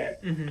me again.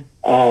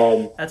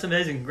 Mm-hmm. That's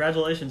amazing.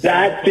 Congratulations.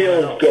 That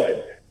feels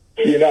good.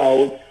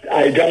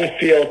 I don't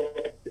feel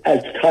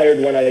as tired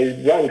when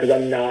I run because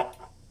I'm not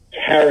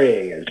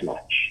carrying as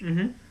much.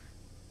 Mm-hmm.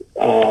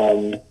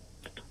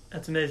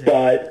 That's amazing.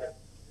 But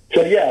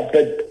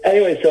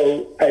anyway,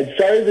 so I had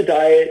started the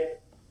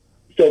diet.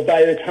 So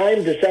by the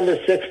time December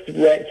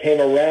 6th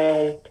came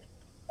around,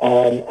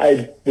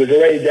 I was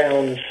already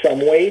down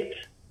some weight.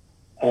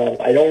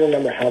 I don't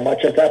remember how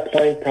much at that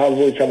point,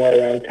 probably somewhere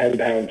around 10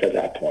 pounds at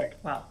that point.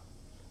 Wow.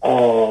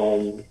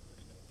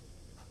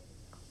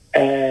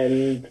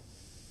 And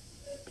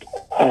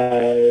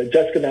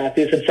Jessica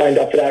Matthews had signed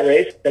up for that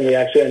race, and we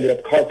actually ended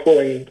up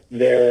carpooling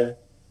there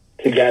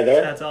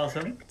together. That's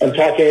awesome. She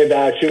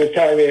was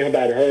telling me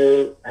about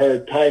her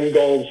time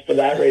goals for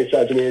that race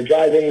as we were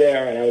driving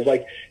there, and I was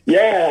like,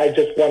 yeah, I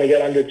just want to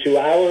get under 2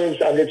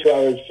 hours. Under 2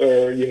 hours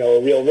for, a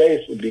real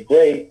race would be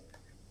great.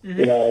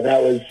 Mm-hmm.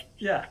 That was...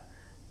 Yeah.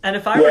 And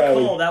if I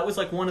recall, that was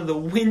like one of the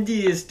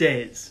windiest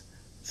days.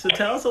 So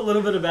tell us a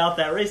little bit about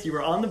that race. You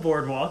were on the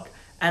boardwalk,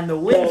 and the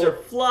winds are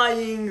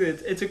flying.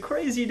 It's a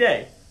crazy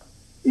day.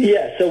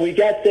 Yeah, so we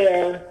get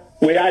there.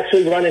 We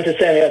actually run into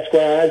Sammy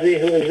Esquenazi,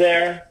 who was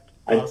there.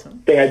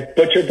 Awesome. I think I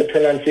butchered the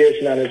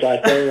pronunciation on his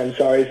last name. I'm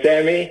sorry,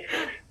 Sammy.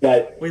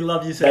 But we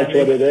love you, Sammy. That's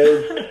what it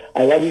is.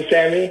 I love you,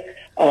 Sammy.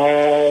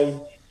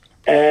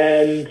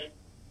 And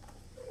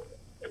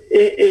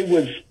it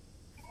was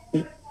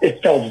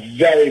it felt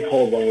very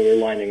cold when we were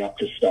lining up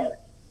to start.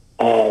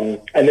 And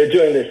they're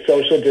doing this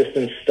social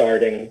distance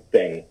starting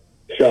thing.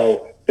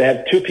 So they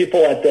have two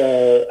people at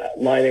the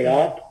lining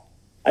up,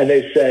 and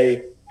they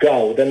say,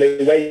 go. Then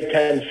they wait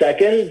 10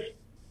 seconds,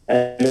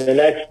 and the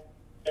next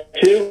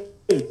two,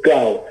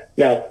 go.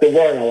 Now, there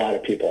weren't a lot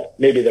of people.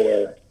 Maybe there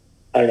were,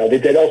 I don't know.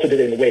 They also did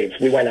it in waves.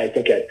 We went, I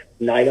think, at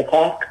 9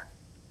 o'clock,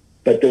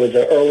 but there was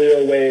an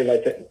earlier wave, I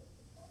think.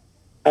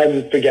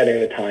 I'm forgetting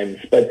the times,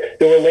 but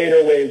there were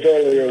later waves,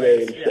 earlier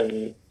waves,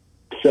 and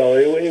so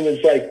it was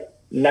like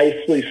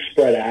nicely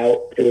spread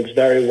out. It was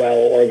very well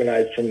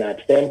organized from that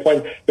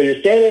standpoint, but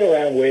you're standing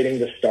around waiting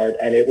to start,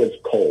 and it was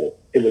cold.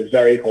 It was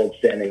very cold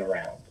standing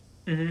around.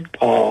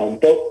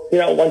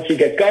 But, once you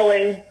get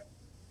going,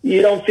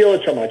 you don't feel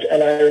it so much.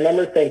 And I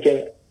remember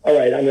thinking, all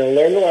right, I'm going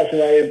to learn the lesson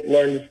I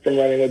learned from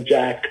running with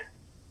Jack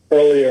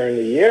earlier in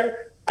the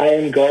year. I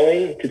am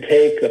going to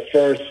take the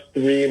first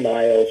 3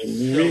 miles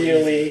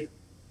really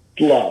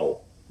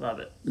slow. Love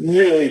it.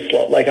 Really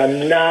slow. Like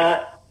I'm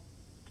not,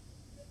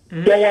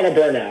 don't want to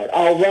burn out.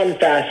 I'll run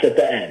fast at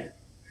the end.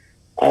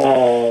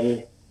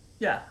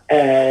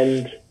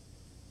 And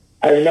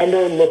I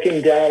remember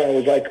looking down, I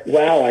was like,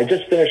 wow, I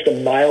just finished a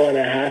mile and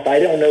a half. I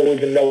don't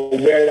even know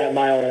where that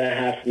mile and a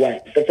half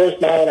went. The first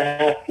mile and a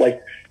half,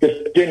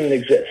 just didn't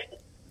exist.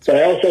 But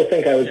I also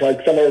think I was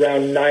somewhere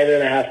around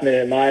 9.5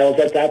 minute miles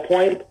at that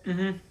point.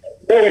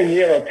 Nowhere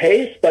near a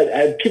pace, but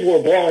as people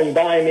were blowing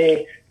by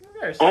me,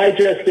 I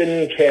just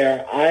didn't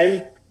care.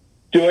 I'm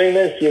doing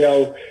this,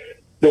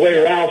 the way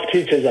Ralph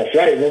teaches us,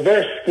 right?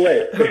 Reverse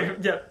split.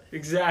 Yeah,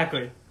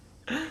 exactly.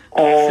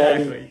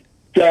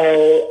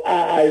 So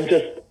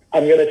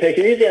I'm going to take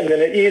it easy. I'm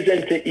going to ease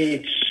into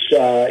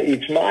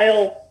each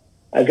mile.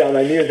 I've got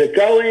my music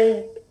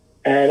going.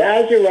 And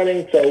as you're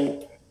running,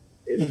 so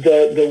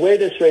the way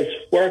this race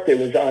worked, it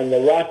was on the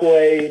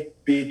Rockaway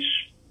Beach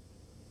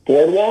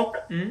boardwalk.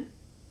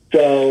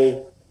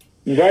 So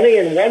running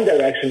in one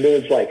direction, there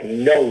was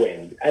no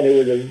wind. And it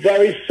was a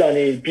very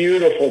sunny,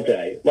 beautiful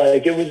day.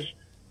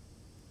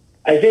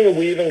 I think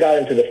we even got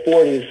into the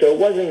 40s, so it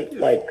wasn't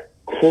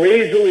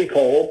crazily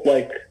cold.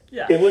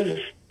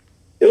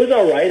 It was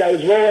all right. I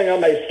was rolling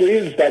on my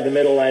sleeves by the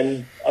middle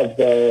end of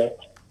the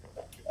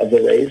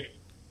race.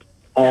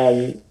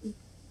 And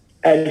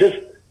just,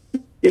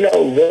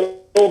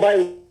 little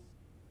by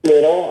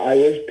little, I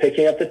was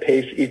picking up the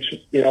pace each,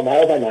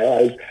 mile by mile.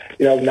 I was,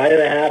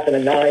 9.5 and a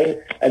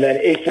 9, and then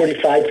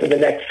 8:45 for the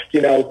next,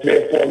 3 or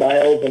 4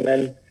 miles. And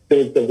then there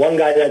was the one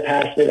guy that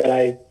passed me that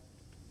I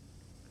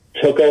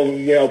took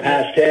him,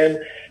 past him.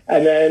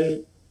 And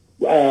then,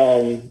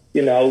 and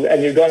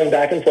you're going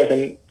back and forth,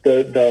 and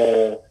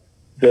the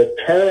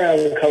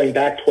turnaround coming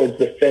back towards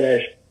the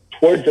finish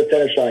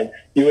line,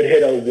 you would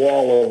hit a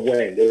wall of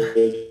wind. It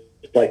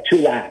was 2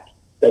 laps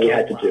that we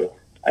had to do.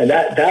 And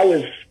that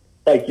was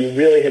you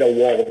really hit a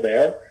wall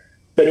there.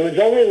 But it was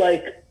only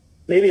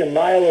maybe a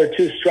mile or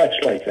 2 stretch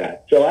like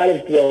that. So out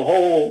of the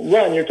whole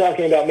run, you're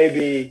talking about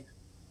maybe,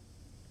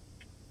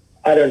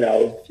 I don't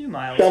know, a few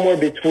miles. Somewhere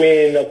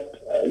between,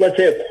 let's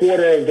say a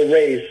quarter of the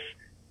race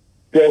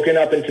broken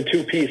up into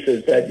 2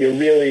 pieces that you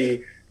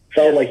really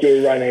felt like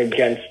you were running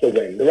against the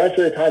wind. The rest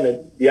of the time,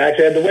 you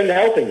actually had the wind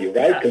helping you,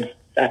 right? Because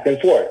back and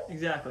forth.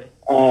 Exactly.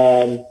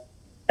 And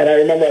I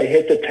remember I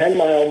hit the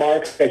 10-mile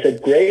mark. I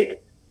said, great,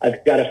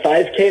 I've got a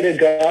 5K to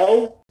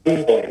go.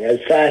 I'm going as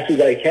fast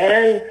as I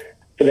can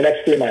for the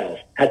next 3 miles.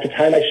 Had to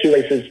tie my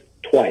shoelaces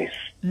twice.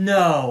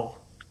 No.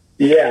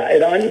 Yeah,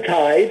 it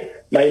untied.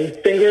 My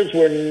fingers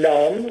were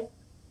numb.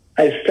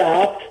 I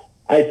stopped.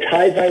 I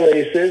tied my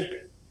laces,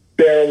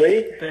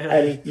 barely.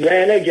 And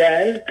ran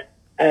again.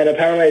 And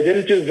apparently I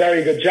didn't do a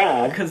very good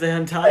job. Because they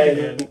untied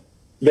again.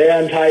 They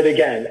untied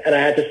again, and I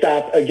had to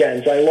stop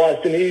again. So I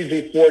lost an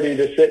easy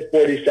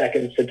 40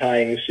 seconds to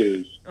tying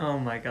shoes. Oh,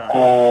 my God.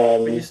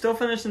 But you still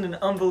finished in an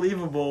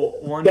unbelievable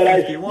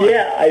 151.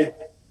 I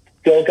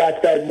still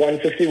got that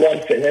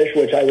 151 finish,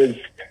 which I was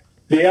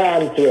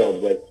beyond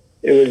thrilled with.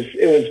 It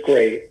was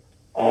great.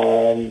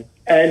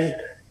 And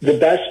the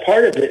best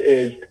part of it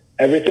is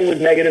everything was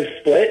negative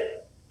split.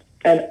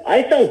 And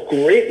I felt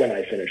great when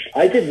I finished.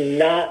 I did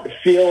not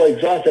feel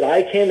exhausted.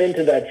 I came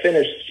into that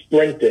finish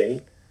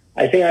sprinting.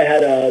 I think I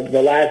had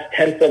the last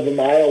 10th of a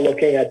mile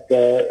looking at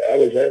I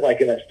was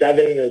in a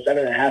 7 or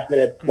 7.5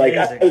 minute,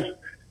 I was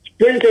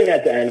sprinting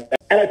at the end.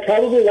 And I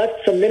probably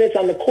left some minutes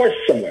on the course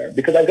somewhere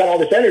because I've got all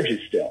this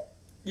energy still.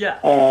 Yeah.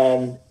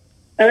 And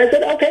I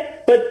said,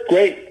 okay, but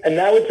great. And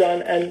now it's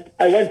done. And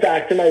I went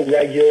back to my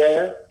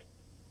regular,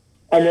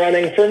 I'm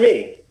running for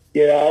me,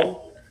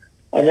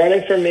 I'm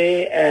running for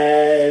me.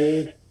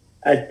 And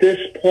at this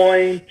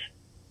point,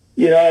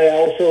 I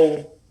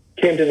also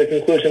came to the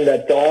conclusion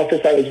that the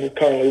office I was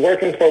currently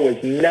working for was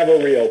never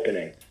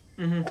reopening.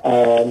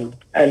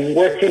 And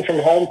working from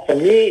home for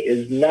me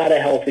is not a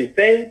healthy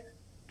thing.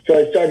 So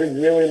I started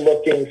really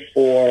looking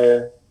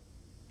for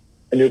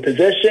a new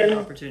position.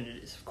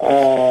 Opportunities.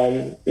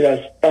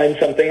 Find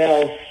something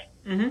else.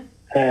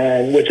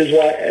 And which is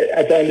why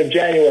at the end of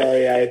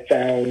January, I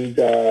found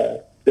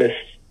the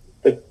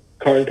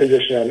current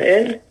position I'm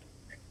in.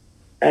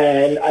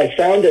 and I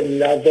found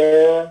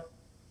another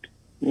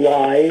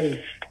live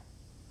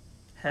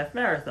half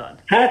marathon.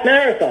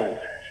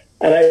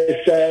 And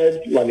I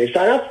said, let me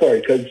sign up for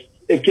it because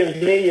it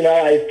gives me,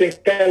 I think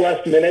I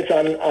left minutes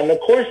on the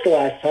course the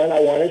last time. I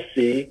want to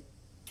see,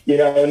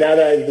 now that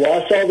I've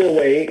lost all the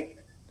weight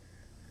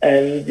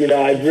and,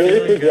 I've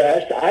really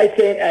progressed. I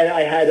think, and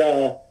I had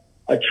a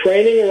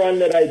training run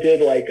that I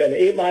did, like an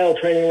 8-mile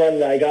training run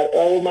that I got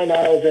all of my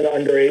miles in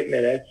under 8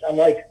 minutes. I'm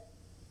like,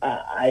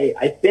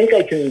 I think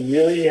I can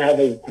really have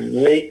a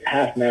great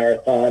half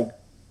marathon.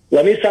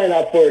 Let me sign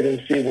up for it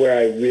and see where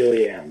I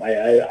really am.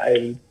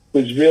 I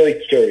was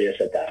really curious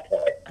at that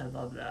point. I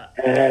love that.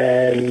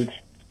 And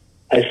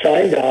I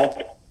signed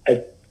up.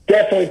 I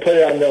definitely put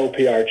it on the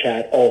OPR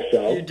chat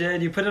also. You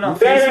did. You put it on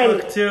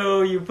Facebook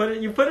too. You put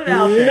it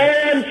out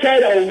there. No one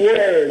said a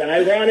word.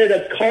 I wanted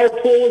a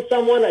carpool with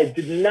someone. I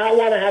did not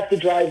want to have to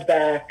drive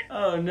back.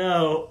 Oh,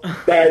 no.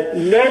 But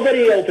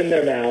nobody opened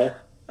their mouth.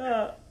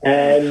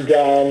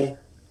 And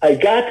I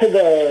got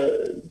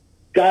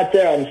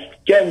there.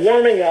 I'm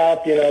warming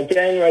up,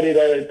 getting ready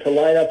to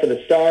line up for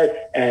the start,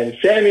 and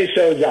Sammy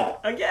shows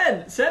up.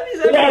 Again, Sammy's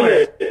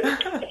everywhere.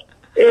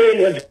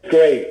 It was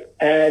great.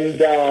 And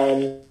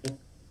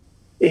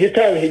he's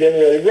telling me he didn't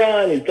really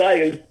run. He's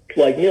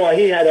like,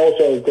 he had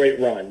also a great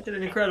run. He did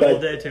an incredible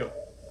day, too.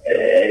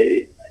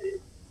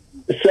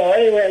 So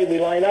anyway, we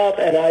line up,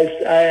 and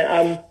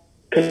I'm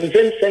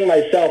convincing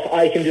myself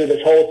I can do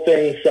this whole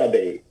thing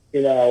sub-8,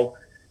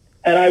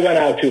 and I went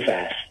out too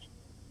fast.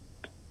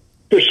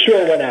 For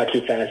sure went out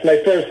too fast. My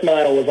first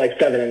mile was like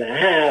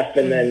 7.5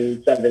 and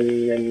then 7.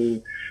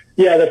 And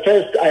the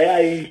first,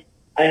 I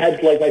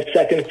had like my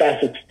second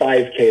fastest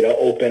 5K to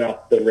open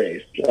up the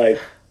race. Like,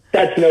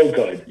 that's no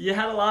good. You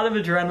had a lot of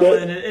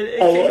adrenaline.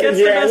 It gets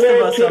the best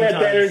of us sometimes. Too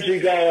much energy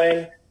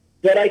going.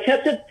 But I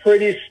kept it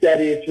pretty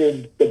steady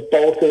through the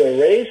bulk of the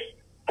race.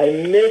 I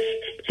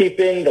missed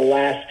keeping the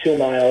last 2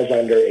 miles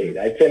under 8.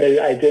 I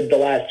did the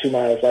last 2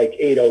 miles like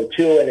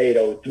 8:02 and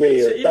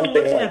 8:03 or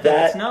something like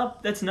that.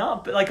 That's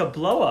not like a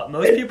blow up.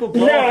 Most people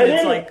blow up and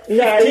it's like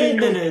 15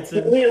 minutes.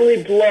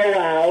 Completely blow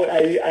out.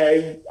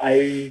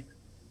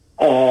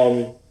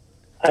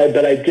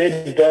 But I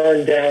did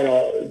burn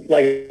down.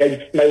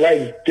 My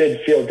legs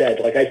did feel dead.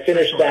 Like I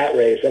finished that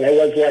race, and I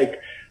was like,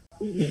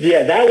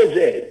 that was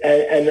it.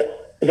 And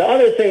the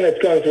other thing that's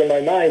going through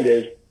my mind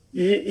is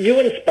you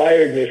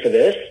inspired me for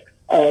this.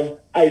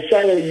 I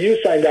saw that you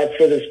signed up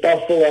for this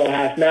Buffalo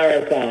half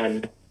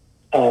marathon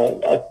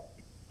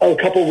a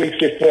couple weeks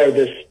before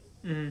this.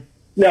 Mm-hmm.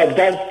 No,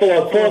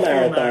 Buffalo full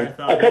marathon.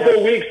 A couple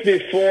of weeks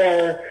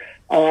before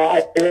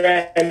I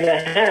ran the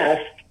half,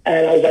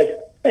 and I was like,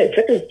 hey,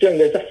 Victor's doing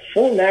there's a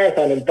full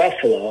marathon in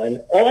Buffalo,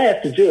 and all I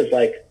have to do is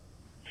like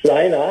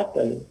sign up,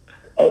 and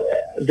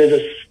there's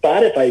a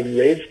spot if I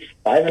raise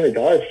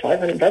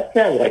 $500. That's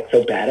not like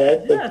so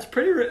bad. Yeah, it's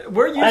pretty.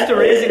 We're used to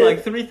raising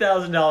like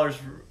 $3,000,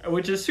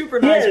 which is super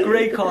nice,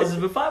 great causes,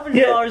 but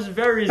 $500 is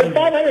very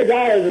reasonable.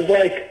 $500 is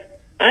like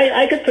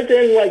I could put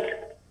in like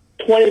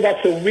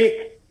 $20 a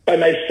week by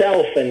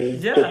myself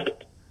and just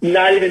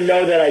not even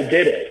know that I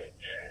did it.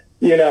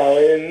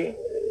 And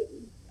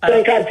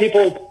thank God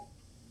people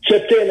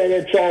chipped in and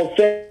it's all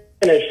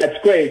finished. That's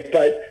great,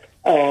 but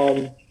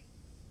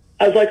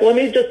I was like, let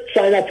me just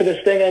sign up for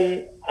this thing,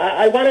 and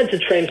I wanted to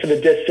train for the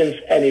distance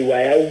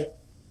anyway.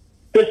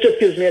 This just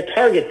gives me a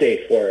target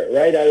date for it,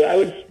 right? I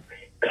was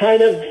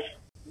kind of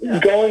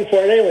going for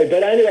it anyway.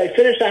 But anyway, I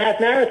finished a half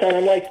marathon.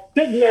 I'm like,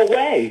 there's no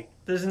way.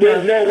 There's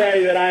no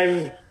way that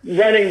I'm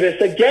running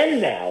this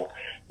again now.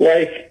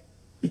 But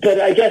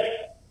I guess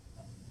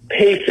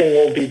pacing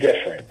will be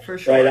different, for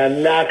sure. Right?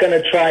 I'm not going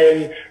to try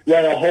and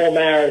run a whole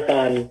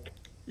marathon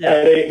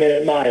at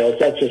 8-minute miles.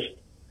 That's just...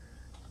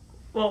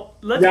 Well,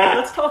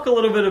 let's talk a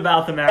little bit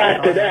about the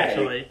marathon,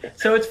 actually.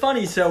 So it's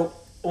funny. So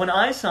when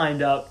I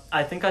signed up,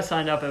 I think I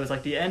signed up, it was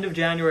like the end of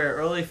January or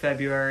early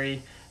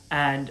February,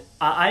 and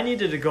I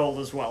needed a goal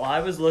as well.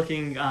 I was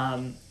looking,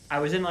 I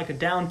was in like a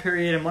down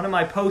period, and one of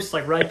my posts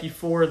like right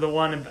before the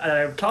one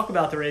I talk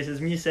about the race is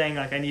me saying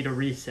like I need a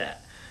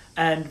reset.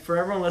 And for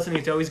everyone listening,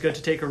 it's always good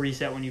to take a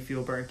reset when you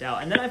feel burnt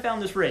out. And then I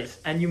found this race,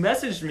 and you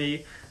messaged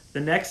me the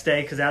next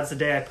day, because that's the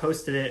day I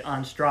posted it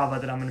on Strava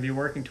that I'm going to be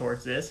working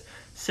towards this,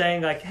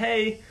 saying like,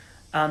 hey,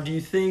 do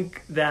you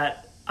think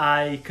that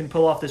I can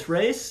pull off this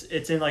race?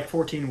 It's in like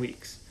 14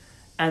 weeks.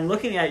 And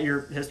looking at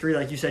your history,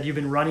 like you said, you've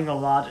been running a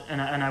lot,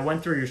 and I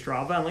went through your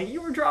Strava, and like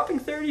you were dropping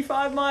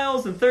 35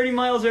 miles and 30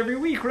 miles every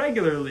week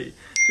regularly.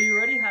 So you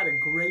already had a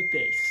great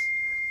base.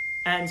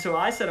 And so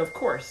I said, of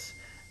course.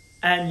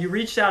 And you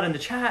reached out in the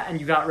chat, and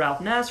you got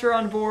Ralph Nasser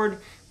on board,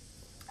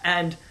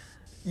 and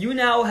you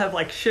now have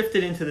like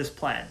shifted into this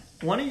plan.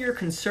 One of your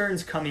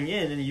concerns coming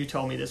in, and you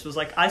told me this, was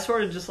like, I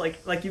sort of just like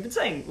you've been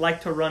saying,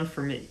 like to run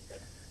for me.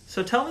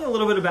 So tell me a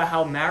little bit about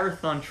how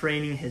marathon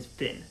training has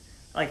been.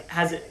 Like,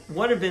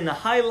 what have been the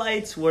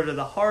highlights? What are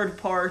the hard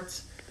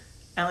parts?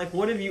 And like,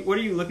 what are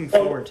you looking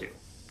forward to?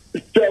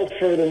 So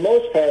for the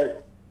most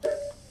part,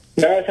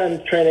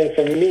 marathon training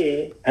for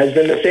me has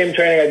been the same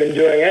training I've been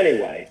doing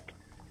anyway.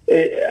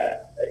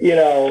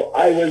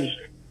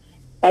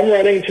 I'm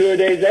running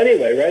 2-a-days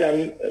anyway,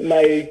 right?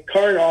 My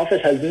current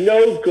office has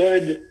no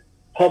good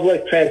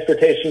public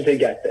transportation to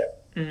get there.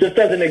 Mm-hmm. Just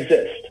doesn't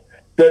exist.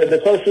 The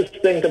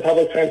closest thing to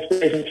public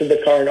transportation to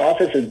the current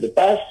office is the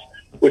bus,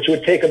 which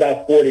would take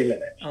about 40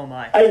 minutes. Oh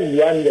my! I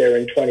run there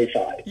in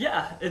 25.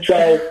 Yeah.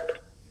 So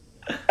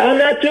I'm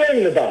not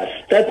doing the bus.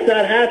 That's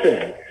not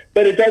happening.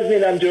 But it does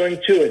mean I'm doing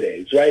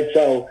 2-a-days, right?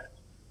 So,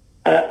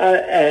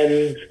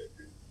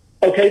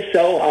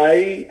 so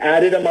I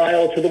added a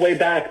mile to the way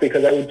back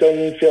because I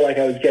didn't feel like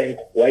I was getting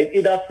quite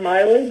enough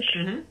mileage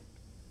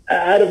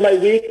out of my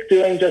week,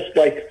 doing just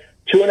like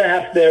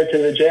 2.5 there to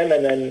the gym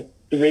and then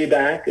 3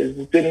 back.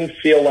 It didn't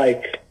feel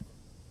like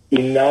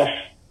enough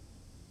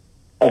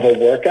of a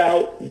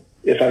workout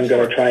if I'm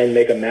going to try and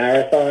make a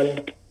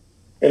marathon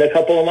in a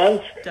couple of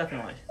months.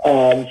 Definitely.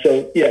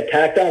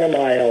 Tacked on a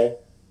mile.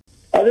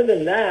 Other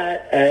than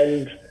that,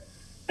 and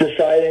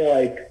deciding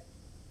like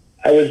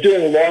I was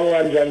doing long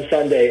runs on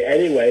Sunday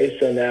anyway,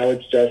 so now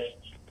it's just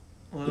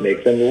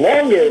make them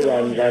longer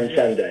runs on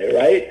Sunday,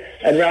 right?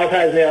 And Ralph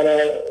has me on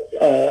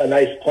a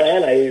nice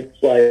plan. I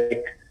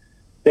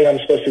think I'm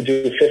supposed to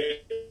do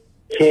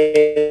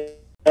 15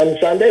 on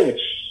Sunday,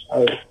 which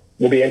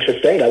will be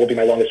interesting. That will be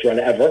my longest run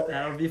ever.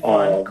 That would be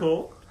fun.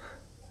 Cool.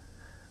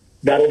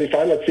 That'll be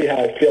fun. Let's see how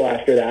I feel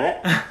after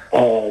that.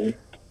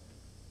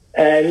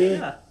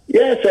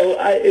 So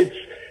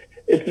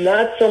it's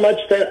not so much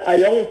that I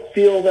don't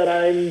feel that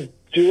I'm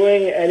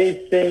doing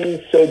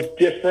anything so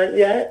different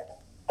yet.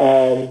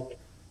 I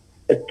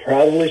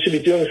probably should be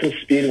doing some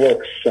speed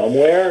work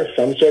somewhere,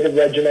 some sort of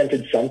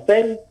regimented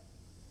something,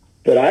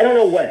 but I don't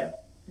know when.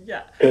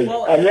 Yeah. Because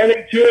I'm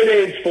running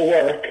 2-a-days for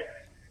work.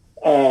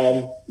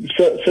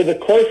 So the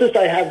closest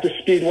I have to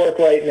speed work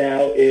right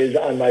now is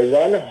on my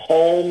run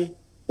home.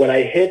 When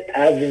I hit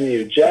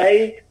Avenue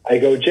J, I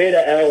go J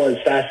to L as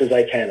fast as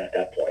I can at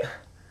that point.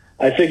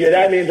 I figure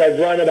that means I've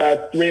run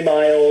about 3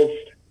 miles.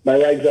 My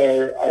legs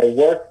are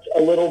worked a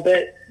little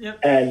bit. Yep.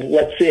 And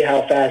let's see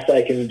how fast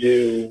I can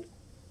do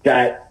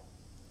that,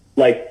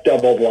 like,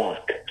 double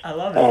block. I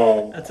love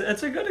it.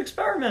 That's a good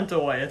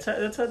experimental way. That's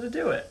how to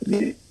do it.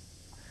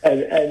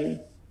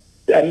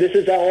 And this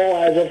is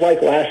all as of,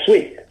 like, last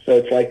week. So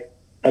it's like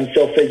I'm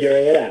still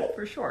figuring it out.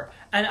 For sure.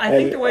 And I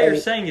think the way you're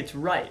saying it's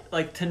right.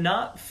 Like, to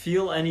not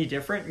feel any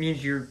different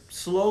means you're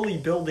slowly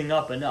building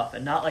up enough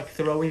and not, like,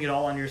 throwing it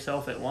all on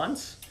yourself at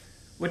once,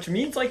 which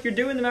means, like, you're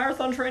doing the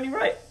marathon training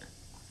right.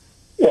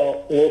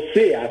 Well, we'll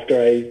see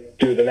after I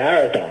do the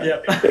marathon.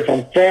 Yep. If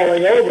I'm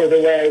falling over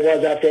the way I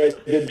was after I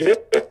did this,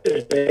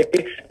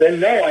 then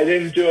no, I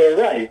didn't do it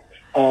right.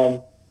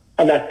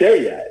 I'm not there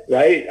yet,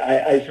 right?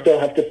 I still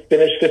have to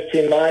finish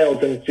 15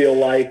 miles and feel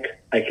like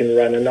I can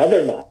run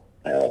another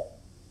mile,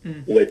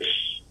 which...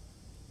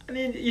 I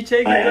mean, you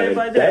take it day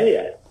by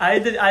day.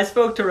 I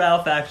spoke to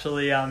Ralph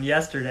actually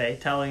yesterday,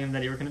 telling him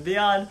that you were going to be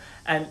on,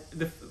 and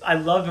I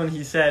loved when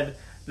he said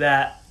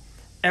that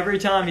every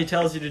time he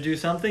tells you to do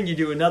something, you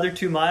do another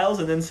 2 miles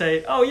and then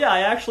say, "Oh yeah,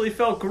 I actually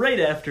felt great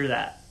after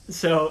that."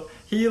 So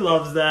he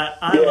loves that.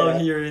 I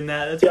love hearing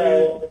that. That's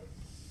really...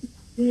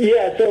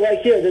 Yeah. So like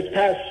here, this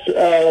past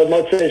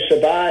Motzei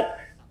Shabbat,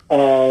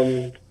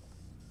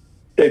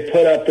 they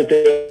put up that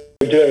they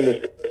were doing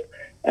this,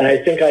 and I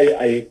think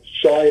I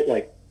saw it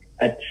like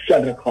at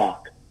 7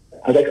 o'clock.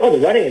 I was like, oh,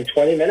 they're running in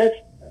 20 minutes?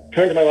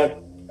 Turned to my wife,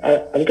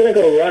 I'm going to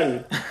go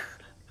run.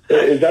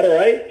 Is that all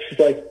right? She's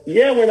like,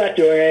 yeah, we're not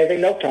doing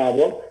anything, no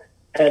problem.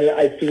 And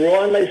I threw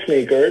on my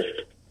sneakers,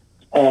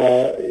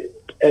 and,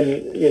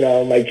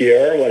 my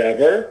gear or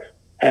whatever.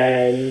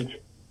 And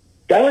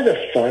that was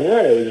a fun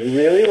run. It was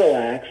really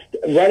relaxed.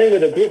 Running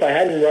with a group, I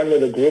hadn't run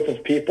with a group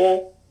of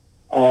people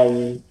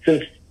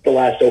since the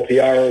last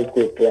OPR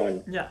group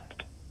run. Yeah.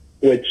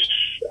 Which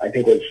I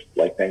think was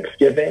like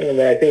Thanksgiving. I mean,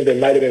 I think there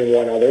might have been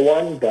one other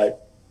one,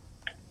 but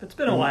it's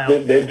been a while.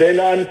 They've been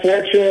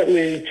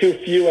unfortunately too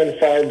few and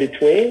far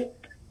between.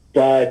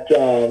 But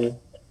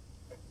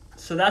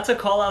so that's a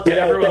call out to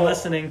everyone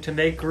listening to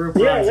make group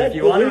runs. If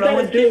you want to run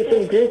with people,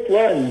 some group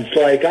runs.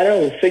 Like, I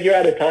don't know, figure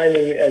out a time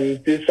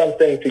and do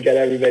something to get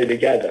everybody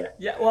together.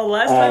 Yeah. Well,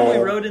 last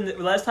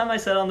time I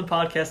said on the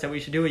podcast that we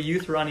should do a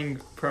youth running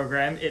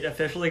program, it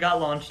officially got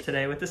launched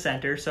today with the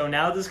center. So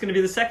now this is going to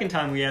be the second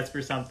time we ask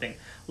for something.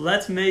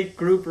 Let's make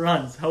group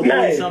runs.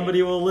 Hopefully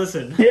somebody will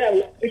listen.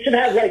 Yeah, we should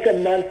have like a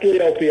monthly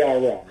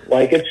OPR run.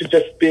 Like, it should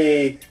just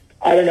be,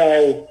 I don't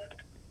know.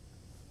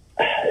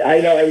 I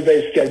know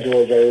everybody's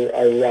schedules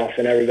are rough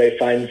and everybody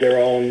finds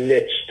their own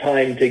niche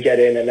time to get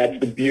in, and that's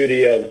the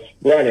beauty of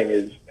running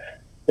is,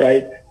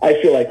 right?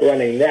 I feel like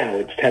running now,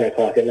 it's 10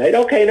 o'clock at night.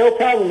 Okay, no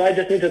problem. I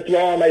just need to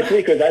throw on my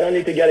sneakers. I don't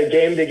need to get a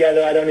game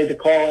together. I don't need to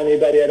call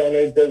anybody. I don't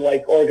need to,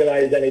 like,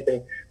 organize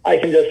anything. I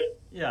can just,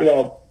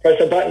 press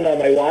a button on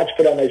my watch,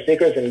 put on my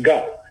sneakers, and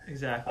go.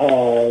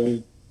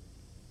 Exactly.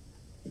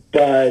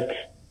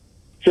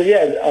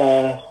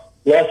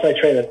 Lost my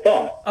train of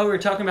thought. Oh, we were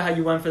talking about how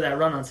you went for that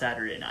run on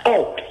Saturday night.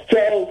 Oh,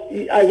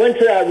 so I went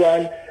to that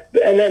run,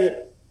 and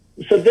then,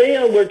 so they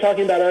were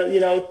talking about,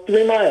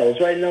 3 miles,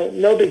 right?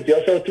 No big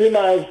deal. So 3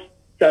 miles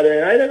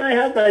Saturday night, and I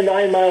have my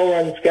 9-mile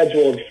run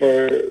scheduled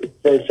for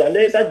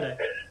Sunday.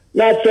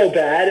 not so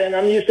bad, and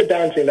I'm used to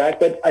bouncing back,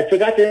 but I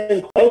forgot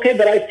to, okay,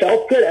 but I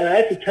felt good. And I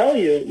have to tell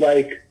you,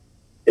 like,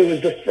 it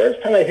was the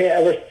first time I think I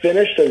ever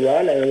finished a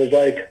run, and it was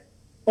like,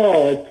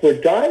 oh, we're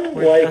done?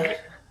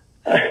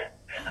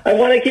 I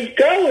want to keep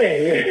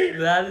going.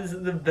 That is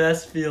the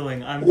best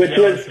feeling. Which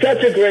was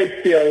such a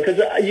great feeling, because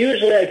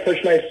usually I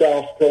push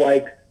myself to,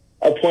 like,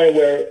 a point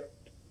where,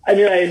 I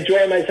mean, I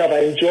enjoy myself. I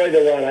enjoy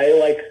the run. I,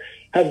 like,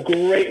 have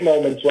great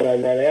moments when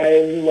I'm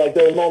running.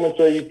 There are moments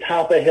where you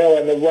top a hill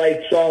and the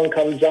right song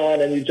comes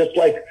on and you just,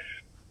 like,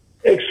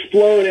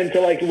 explode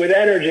into, like, with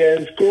energy,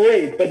 and it's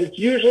great. But it's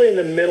usually in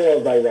the middle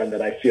of my run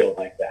that I feel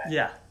like that.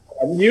 Yeah.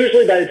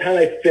 Usually by the time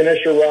I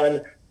finish a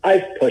run,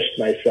 I've pushed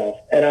myself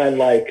and I'm,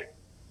 like,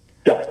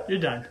 done. You're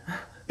done.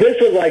 This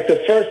was, like,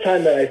 the first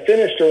time that I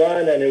finished a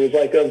run, and it was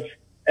like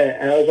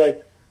and I was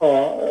like,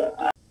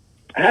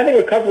 having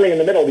recovery in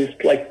the middle, these,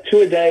 like,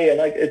 2 a day, and,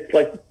 like, it's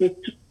like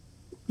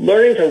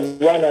learning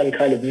to run on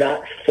kind of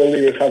not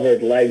fully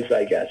recovered legs,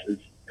 I guess.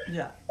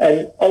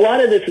 And a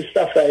lot of this is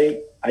stuff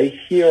I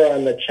hear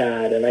on the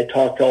chat, and I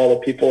talk to all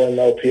the people in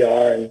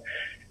OPR, and,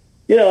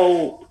 you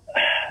know,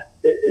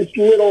 it's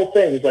little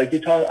things. Like,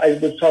 I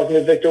was talking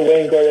to Victor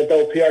Waingard at the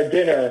OPR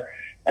dinner,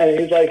 and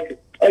he's like,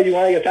 oh, you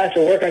want to get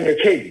faster, work on your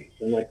cadence.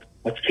 I'm like,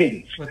 what's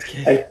cadence?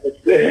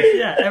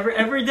 Yeah,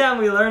 every time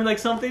we learn, like,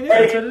 something new.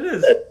 That's what it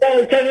is.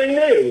 Something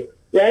new,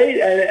 right?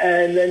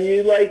 And then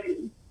you, like,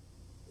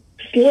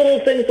 just little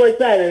things like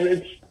that. And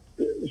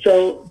it's,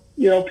 so,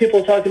 you know,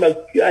 people talk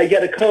about, I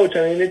get a coach,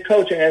 I mean,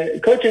 coaching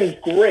is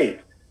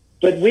great.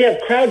 But we have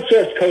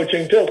crowdsourced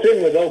coaching built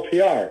in with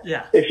OPR.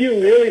 Yeah. If you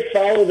really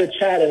follow the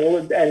chat,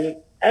 and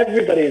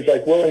everybody's,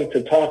 like, willing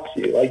to talk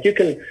to you. Like, you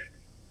can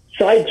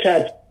side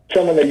chat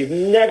someone that you've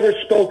never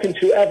spoken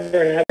to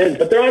ever and have,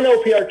 but they're on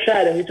OPR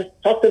chat, and you just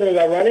talk to them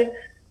about running,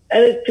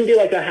 and it can be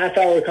like a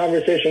half-hour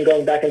conversation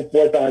going back and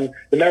forth on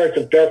the merits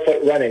of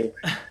barefoot running.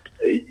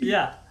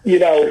 Yeah. You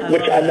know,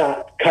 which I'm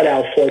not cut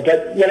out for,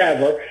 but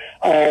whatever.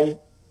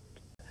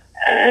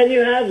 And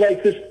you have,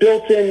 like, this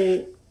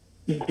built-in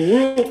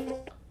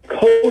group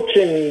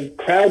coaching,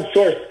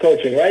 crowdsourced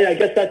coaching, right? I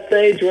guess that's the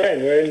age we're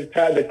in. We're in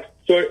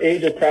the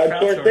age of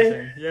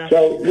crowdsourcing. Yeah.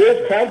 So we have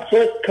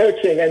crowdsourced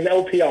coaching and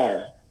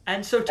OPR.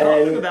 And so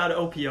talking about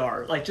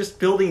OPR, like, just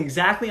building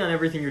exactly on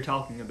everything you're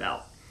talking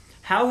about,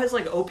 how has,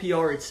 like,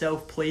 OPR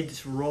itself played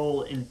this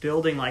role in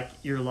building, like,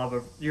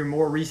 your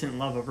more recent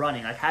love of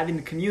running, like having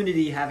the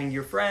community, having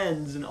your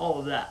friends, and all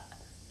of that?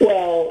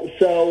 Well,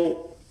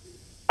 so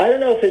I don't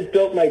know if it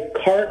built my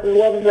current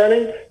love of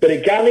running, but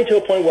it got me to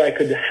a point where I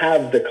could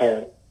have the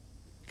current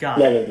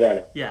love of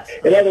running. Yes.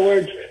 In other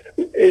words,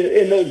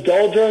 in those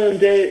doldrum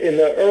days, in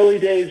the early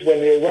days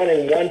when you're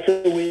running once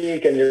a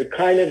week and you're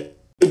kind of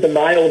the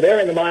mile there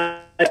and the mile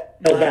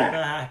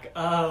back.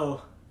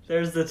 Oh,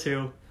 there's the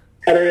two.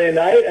 Saturday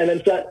night, and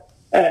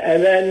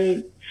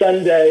then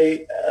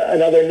Sunday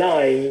another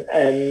 9.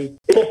 And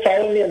people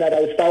following me, and that I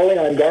was following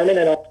on Garmin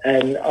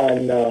and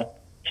on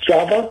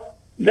Strava.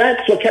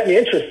 That's what kept me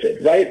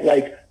interested, right?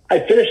 Like, I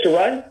finished a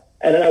run,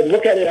 and then I would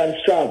look at it on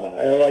Strava,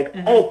 and I'm like,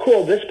 oh,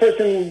 cool, this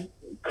person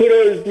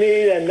kudos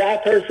me, and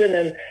that person,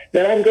 and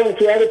then I'm going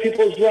through other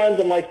people's runs.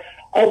 I'm like,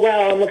 oh,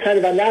 wow, I'm kind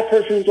of on that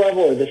person's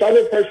level or this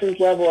other person's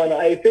level, and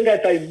I think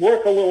if I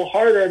work a little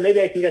harder, maybe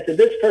I can get to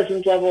this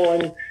person's level.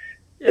 And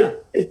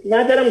it's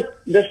not that I'm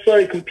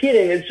necessarily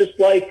competing. It's just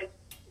like,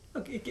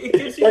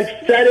 it's like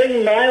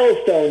setting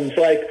milestones.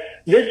 Like,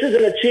 this is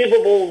an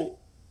achievable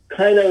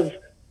kind of,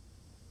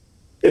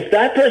 if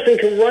that person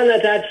can run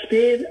at that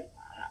speed,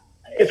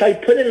 if I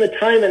put in the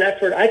time and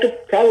effort, I could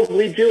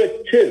probably do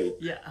it too.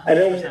 Yeah, 100%. And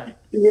then,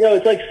 you know,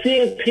 it's like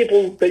seeing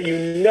people that you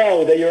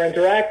know, that you're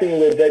interacting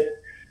with, that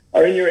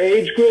are in your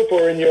age group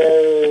or in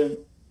your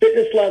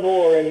fitness level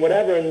or in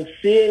whatever, and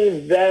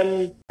seeing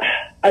them.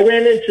 I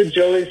ran into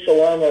Joey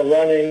Salama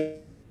running.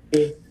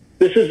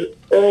 This is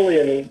early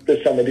in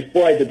the summer,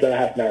 before I did the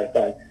half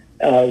marathon,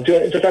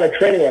 just on a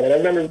training run. And I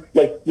remember,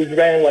 like, we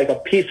ran, like, a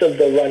piece of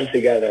the run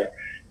together.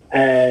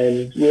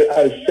 And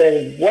I was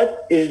saying,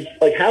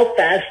 how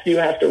fast do you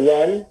have to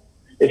run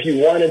if you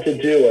wanted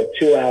to do a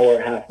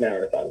 2-hour half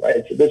marathon,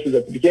 right? So this was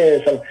at the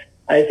beginning of some.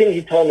 I think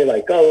he told me,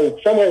 like, oh,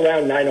 somewhere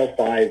around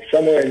 9:05,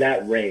 somewhere in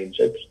that range.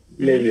 It's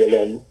maybe a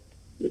little,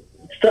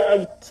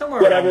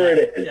 somewhere whatever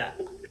it is. Yeah.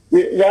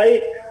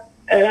 Right?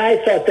 And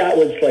I thought that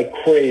was, like,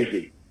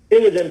 crazy.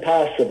 It was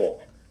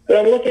impossible. But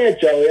I'm looking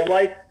at Joey, I'm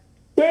like,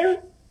 we're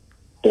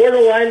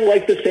borderline,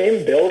 like, the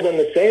same build and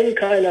the same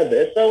kind of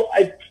this. So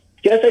I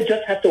guess I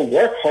just have to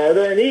work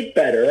harder and eat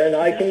better, and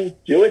I can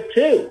do it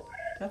too.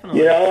 Definitely.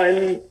 You know,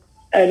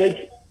 and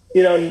it's,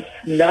 you know,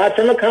 not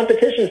from a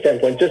competition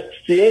standpoint, just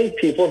seeing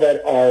people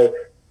that are,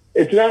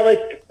 it's not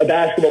like a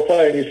basketball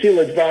player and you see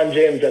LeBron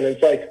James and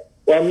it's like,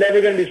 well, I'm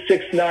never going to be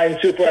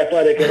 6'9", super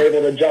athletic and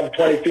able to jump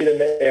 20 feet in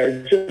the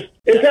air.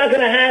 It's not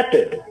going to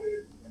happen.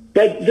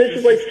 But this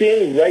is like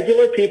seeing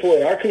regular people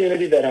in our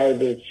community that are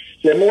the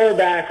similar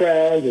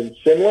backgrounds and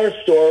similar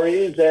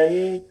stories,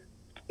 and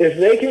if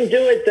they can do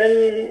it,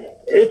 then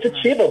it's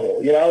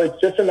achievable. You know, it's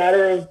just a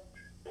matter of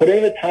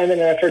putting the time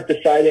and effort,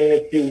 deciding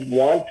if you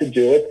want to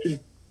do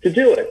it, to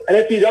do it. And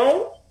if you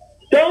don't,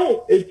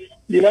 don't.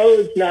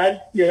 It's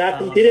not, you're not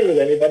competing with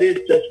anybody.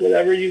 It's just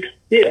whatever you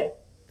feel.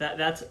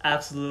 That's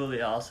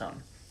absolutely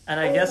awesome. And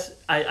I guess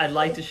I'd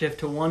like to shift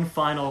to one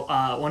final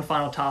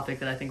topic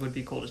that I think would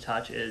be cool to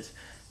touch is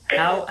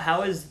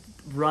how is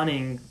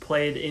running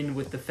played in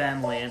with the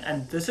family?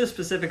 And this is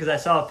specific because I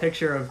saw a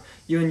picture of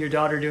you and your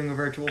daughter doing a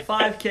virtual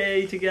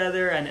 5K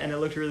together, and it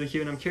looked really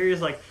cute. And I'm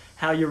curious, like,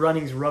 how your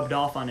running's rubbed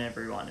off on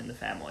everyone in the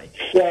family.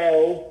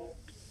 So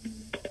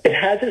it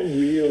hasn't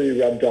really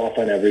rubbed off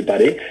on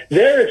everybody.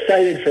 They're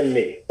excited for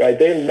me, right?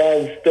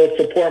 They'll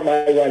support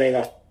my running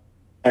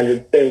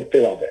 100. They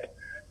love it.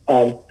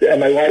 And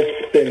my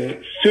wife's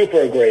been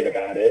super great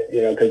about it,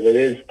 because it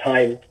is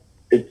time.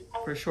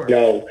 For sure.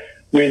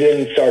 We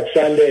didn't start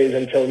Sundays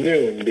until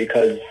noon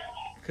because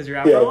you're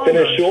out for a long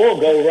finish run.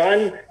 school, go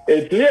run.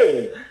 It's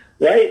noon,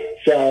 right?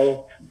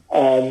 So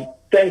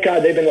thank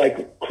God they've been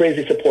like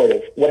crazy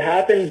supportive. What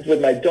happened with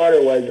my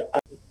daughter was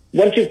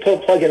once you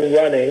plug in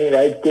running,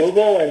 right?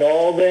 Google and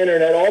all the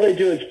internet, all they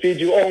do is feed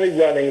you only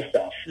running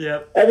stuff.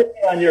 Yep.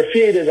 Everything on your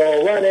feed is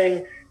all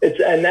running.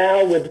 And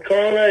now with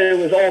Corona, it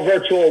was all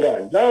virtual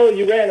runs. Oh,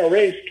 you ran a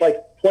race like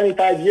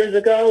 25 years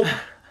ago.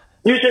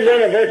 You should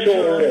run a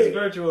virtual race.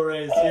 Virtual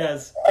race,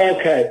 yes.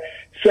 Okay,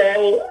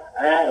 so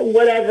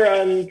whatever.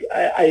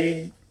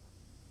 I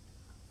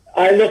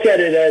look at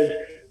it as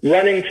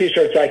running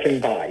T-shirts I can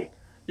buy.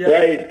 Yep.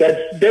 Right,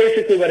 that's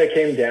basically what it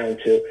came down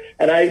to.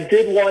 And I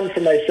did one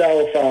for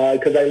myself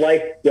because I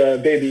liked the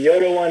Baby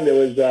Yoda one. There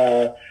was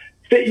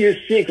 "Fit You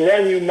Seek,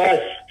 Run You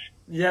Must."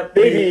 Yep.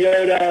 Baby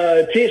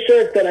Yoda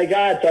T-shirt that I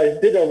got. So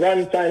I did a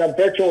run sign up,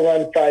 virtual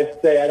run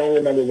 5K. I don't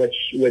remember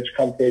which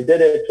company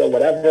did it. So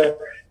whatever.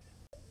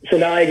 So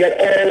now I get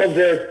all of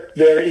their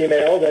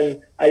emails,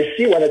 and I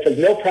see one that says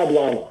 "No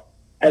Problema."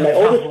 And my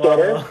oldest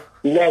daughter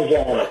loves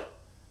llama.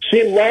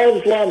 She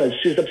loves llamas.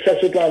 She's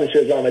obsessed with llamas. She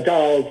has llama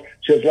dolls.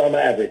 She has llama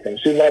everything.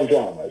 She loves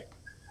llamas.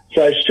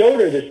 So I showed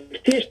her this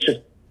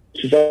T-shirt.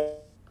 She's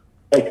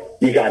like,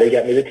 "You got to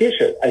get me the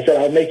T-shirt." I said,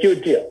 "I'll make you a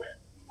deal.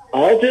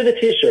 I'll do the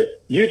T-shirt.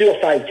 You do a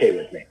 5K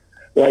with me.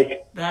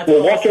 Like,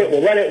 we'll walk it,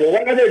 we'll run it,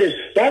 whatever it is."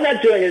 So I'm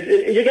not doing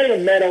it. You're getting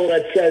a medal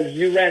that says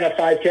you ran a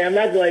 5K. I'm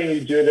not letting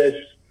you do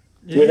this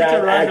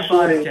without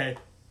actually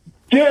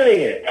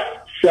doing it.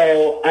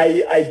 So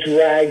I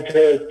dragged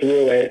her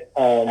through it.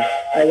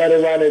 I let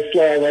her run it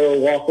slow. I let her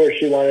walk where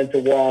she wanted to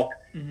walk.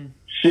 Mm-hmm.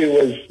 She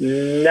was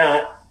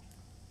not.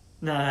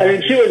 I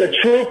mean, she was a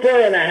trooper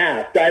and a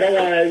half.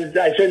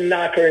 I shouldn't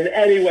knock her in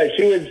any way.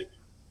 She was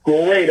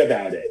great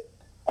about it.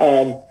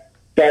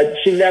 But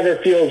she never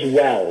feels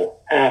well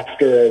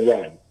after a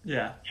run.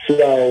 Yeah.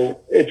 So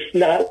it's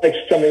not like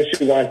something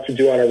she wants to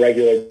do on a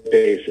regular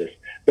basis.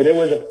 But it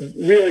was a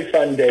really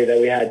fun day that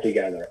we had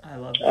together. I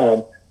love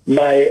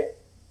that.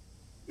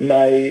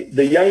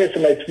 The youngest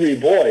of my three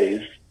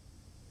boys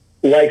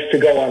likes to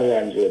go on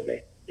runs with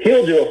me.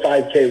 He'll do a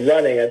 5K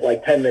running at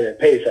like 10-minute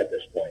pace at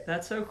this point.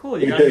 That's so cool.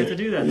 You guys get to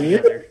do that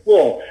together.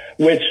 Cool.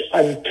 Which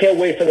I can't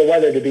wait for the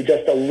weather to be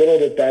just a little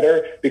bit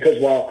better, because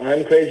while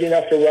I'm crazy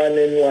enough to run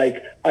in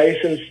like ice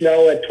and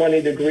snow at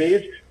 20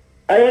 degrees,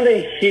 I don't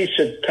think he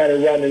should kind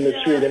of run in the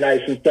street in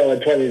ice and snow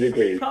at 20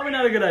 degrees. Probably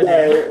not a good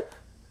idea.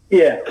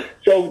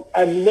 So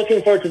I'm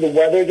looking forward to the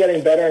weather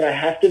getting better, and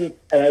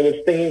I was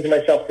thinking to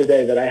myself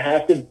today that I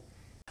have to.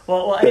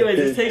 Well, anyways,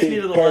 this takes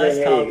me to the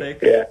last topic.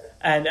 Yeah.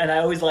 And I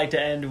always like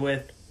to end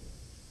with,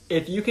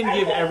 if you can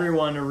give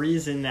everyone a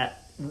reason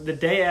that the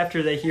day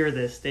after they hear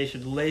this, they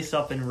should lace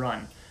up and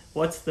run,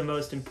 what's the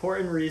most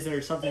important reason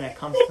or something that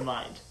comes to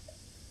mind?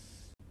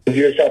 Give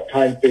yourself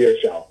time for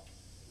yourself.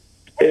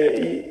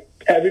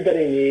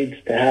 Everybody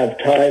needs to have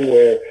time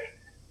where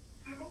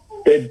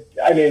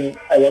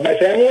I love my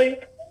family.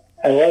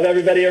 I love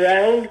everybody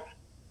around,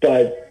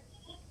 but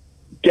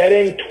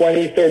getting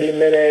 20, 30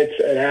 minutes,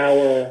 an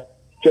hour,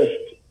 just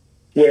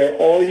where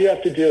all you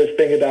have to do is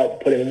think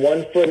about putting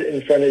one foot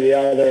in front of the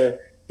other,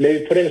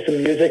 maybe putting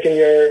some music in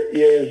your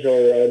ears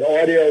or an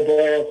audio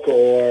book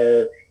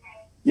or,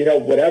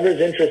 whatever's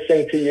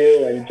interesting to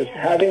you, and just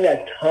having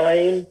that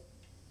time.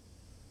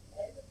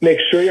 Make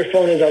sure your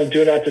phone is on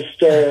Do Not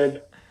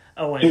Disturb.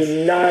 Always.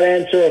 Do not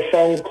answer a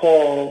phone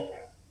call.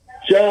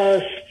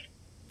 Just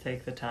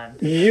take the time.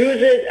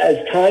 Use it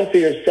as time for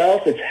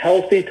yourself. It's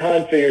healthy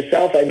time for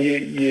yourself, and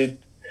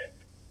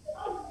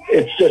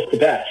it's just the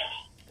best.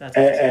 That's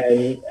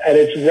awesome. And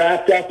it's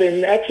wrapped up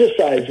in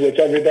exercise, which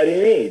everybody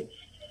needs.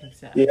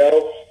 Exactly.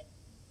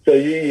 So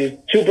you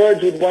two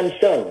birds with one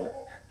stone.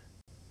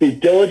 Be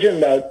diligent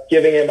about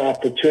giving him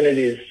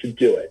opportunities to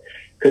do it,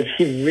 because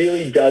he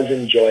really does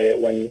enjoy it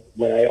when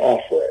I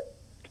offer it.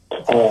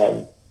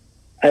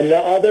 And the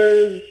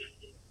others,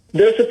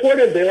 they're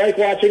supportive. They like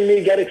watching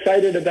me get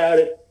excited about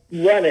it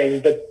running,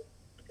 but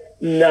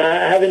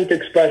haven't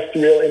expressed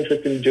real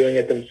interest in doing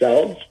it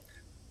themselves,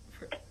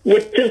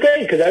 which is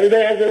great because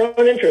everybody has their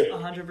own interest.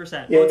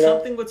 100%. Well,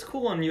 something what's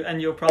cool on you,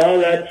 and you'll probably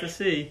get to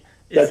see,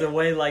 is the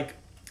way like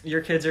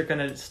your kids are going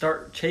to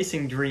start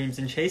chasing dreams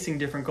and chasing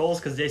different goals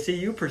because they see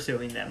you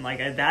pursuing them. Like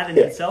that in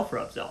itself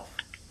rubs off.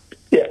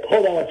 Yeah,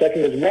 hold on one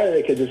second, because one of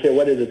the kids is here.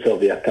 What is it,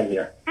 Sylvia? Come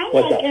here. I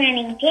What's like up?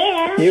 running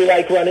too. You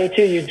like running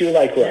too? You do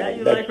like running. Yeah,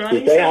 you That's like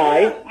running, Say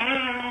hi.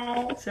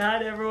 Bye. Say hi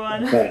to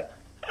everyone. Okay.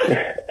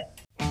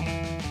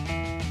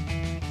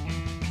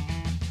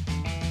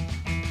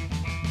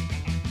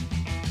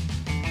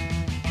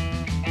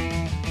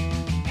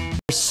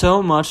 There's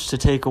so much to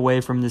take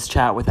away from this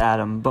chat with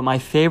Adam, but my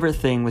favorite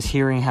thing was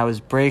hearing how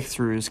his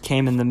breakthroughs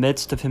came in the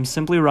midst of him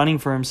simply running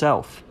for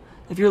himself.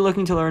 If you're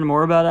looking to learn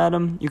more about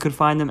Adam, you could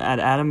find him at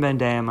Adam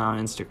Bandam on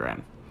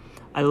Instagram.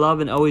 I love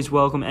and always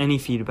welcome any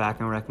feedback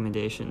and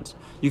recommendations.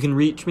 You can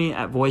reach me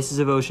at Voices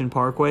of Ocean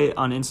Parkway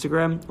on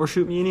Instagram or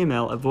shoot me an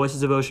email at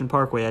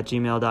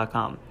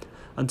voicesofoceanparkway@gmail.com.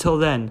 Until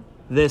then,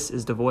 this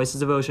is the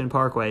Voices of Ocean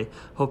Parkway,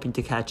 hoping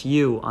to catch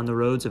you on the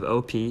roads of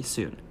OP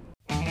soon.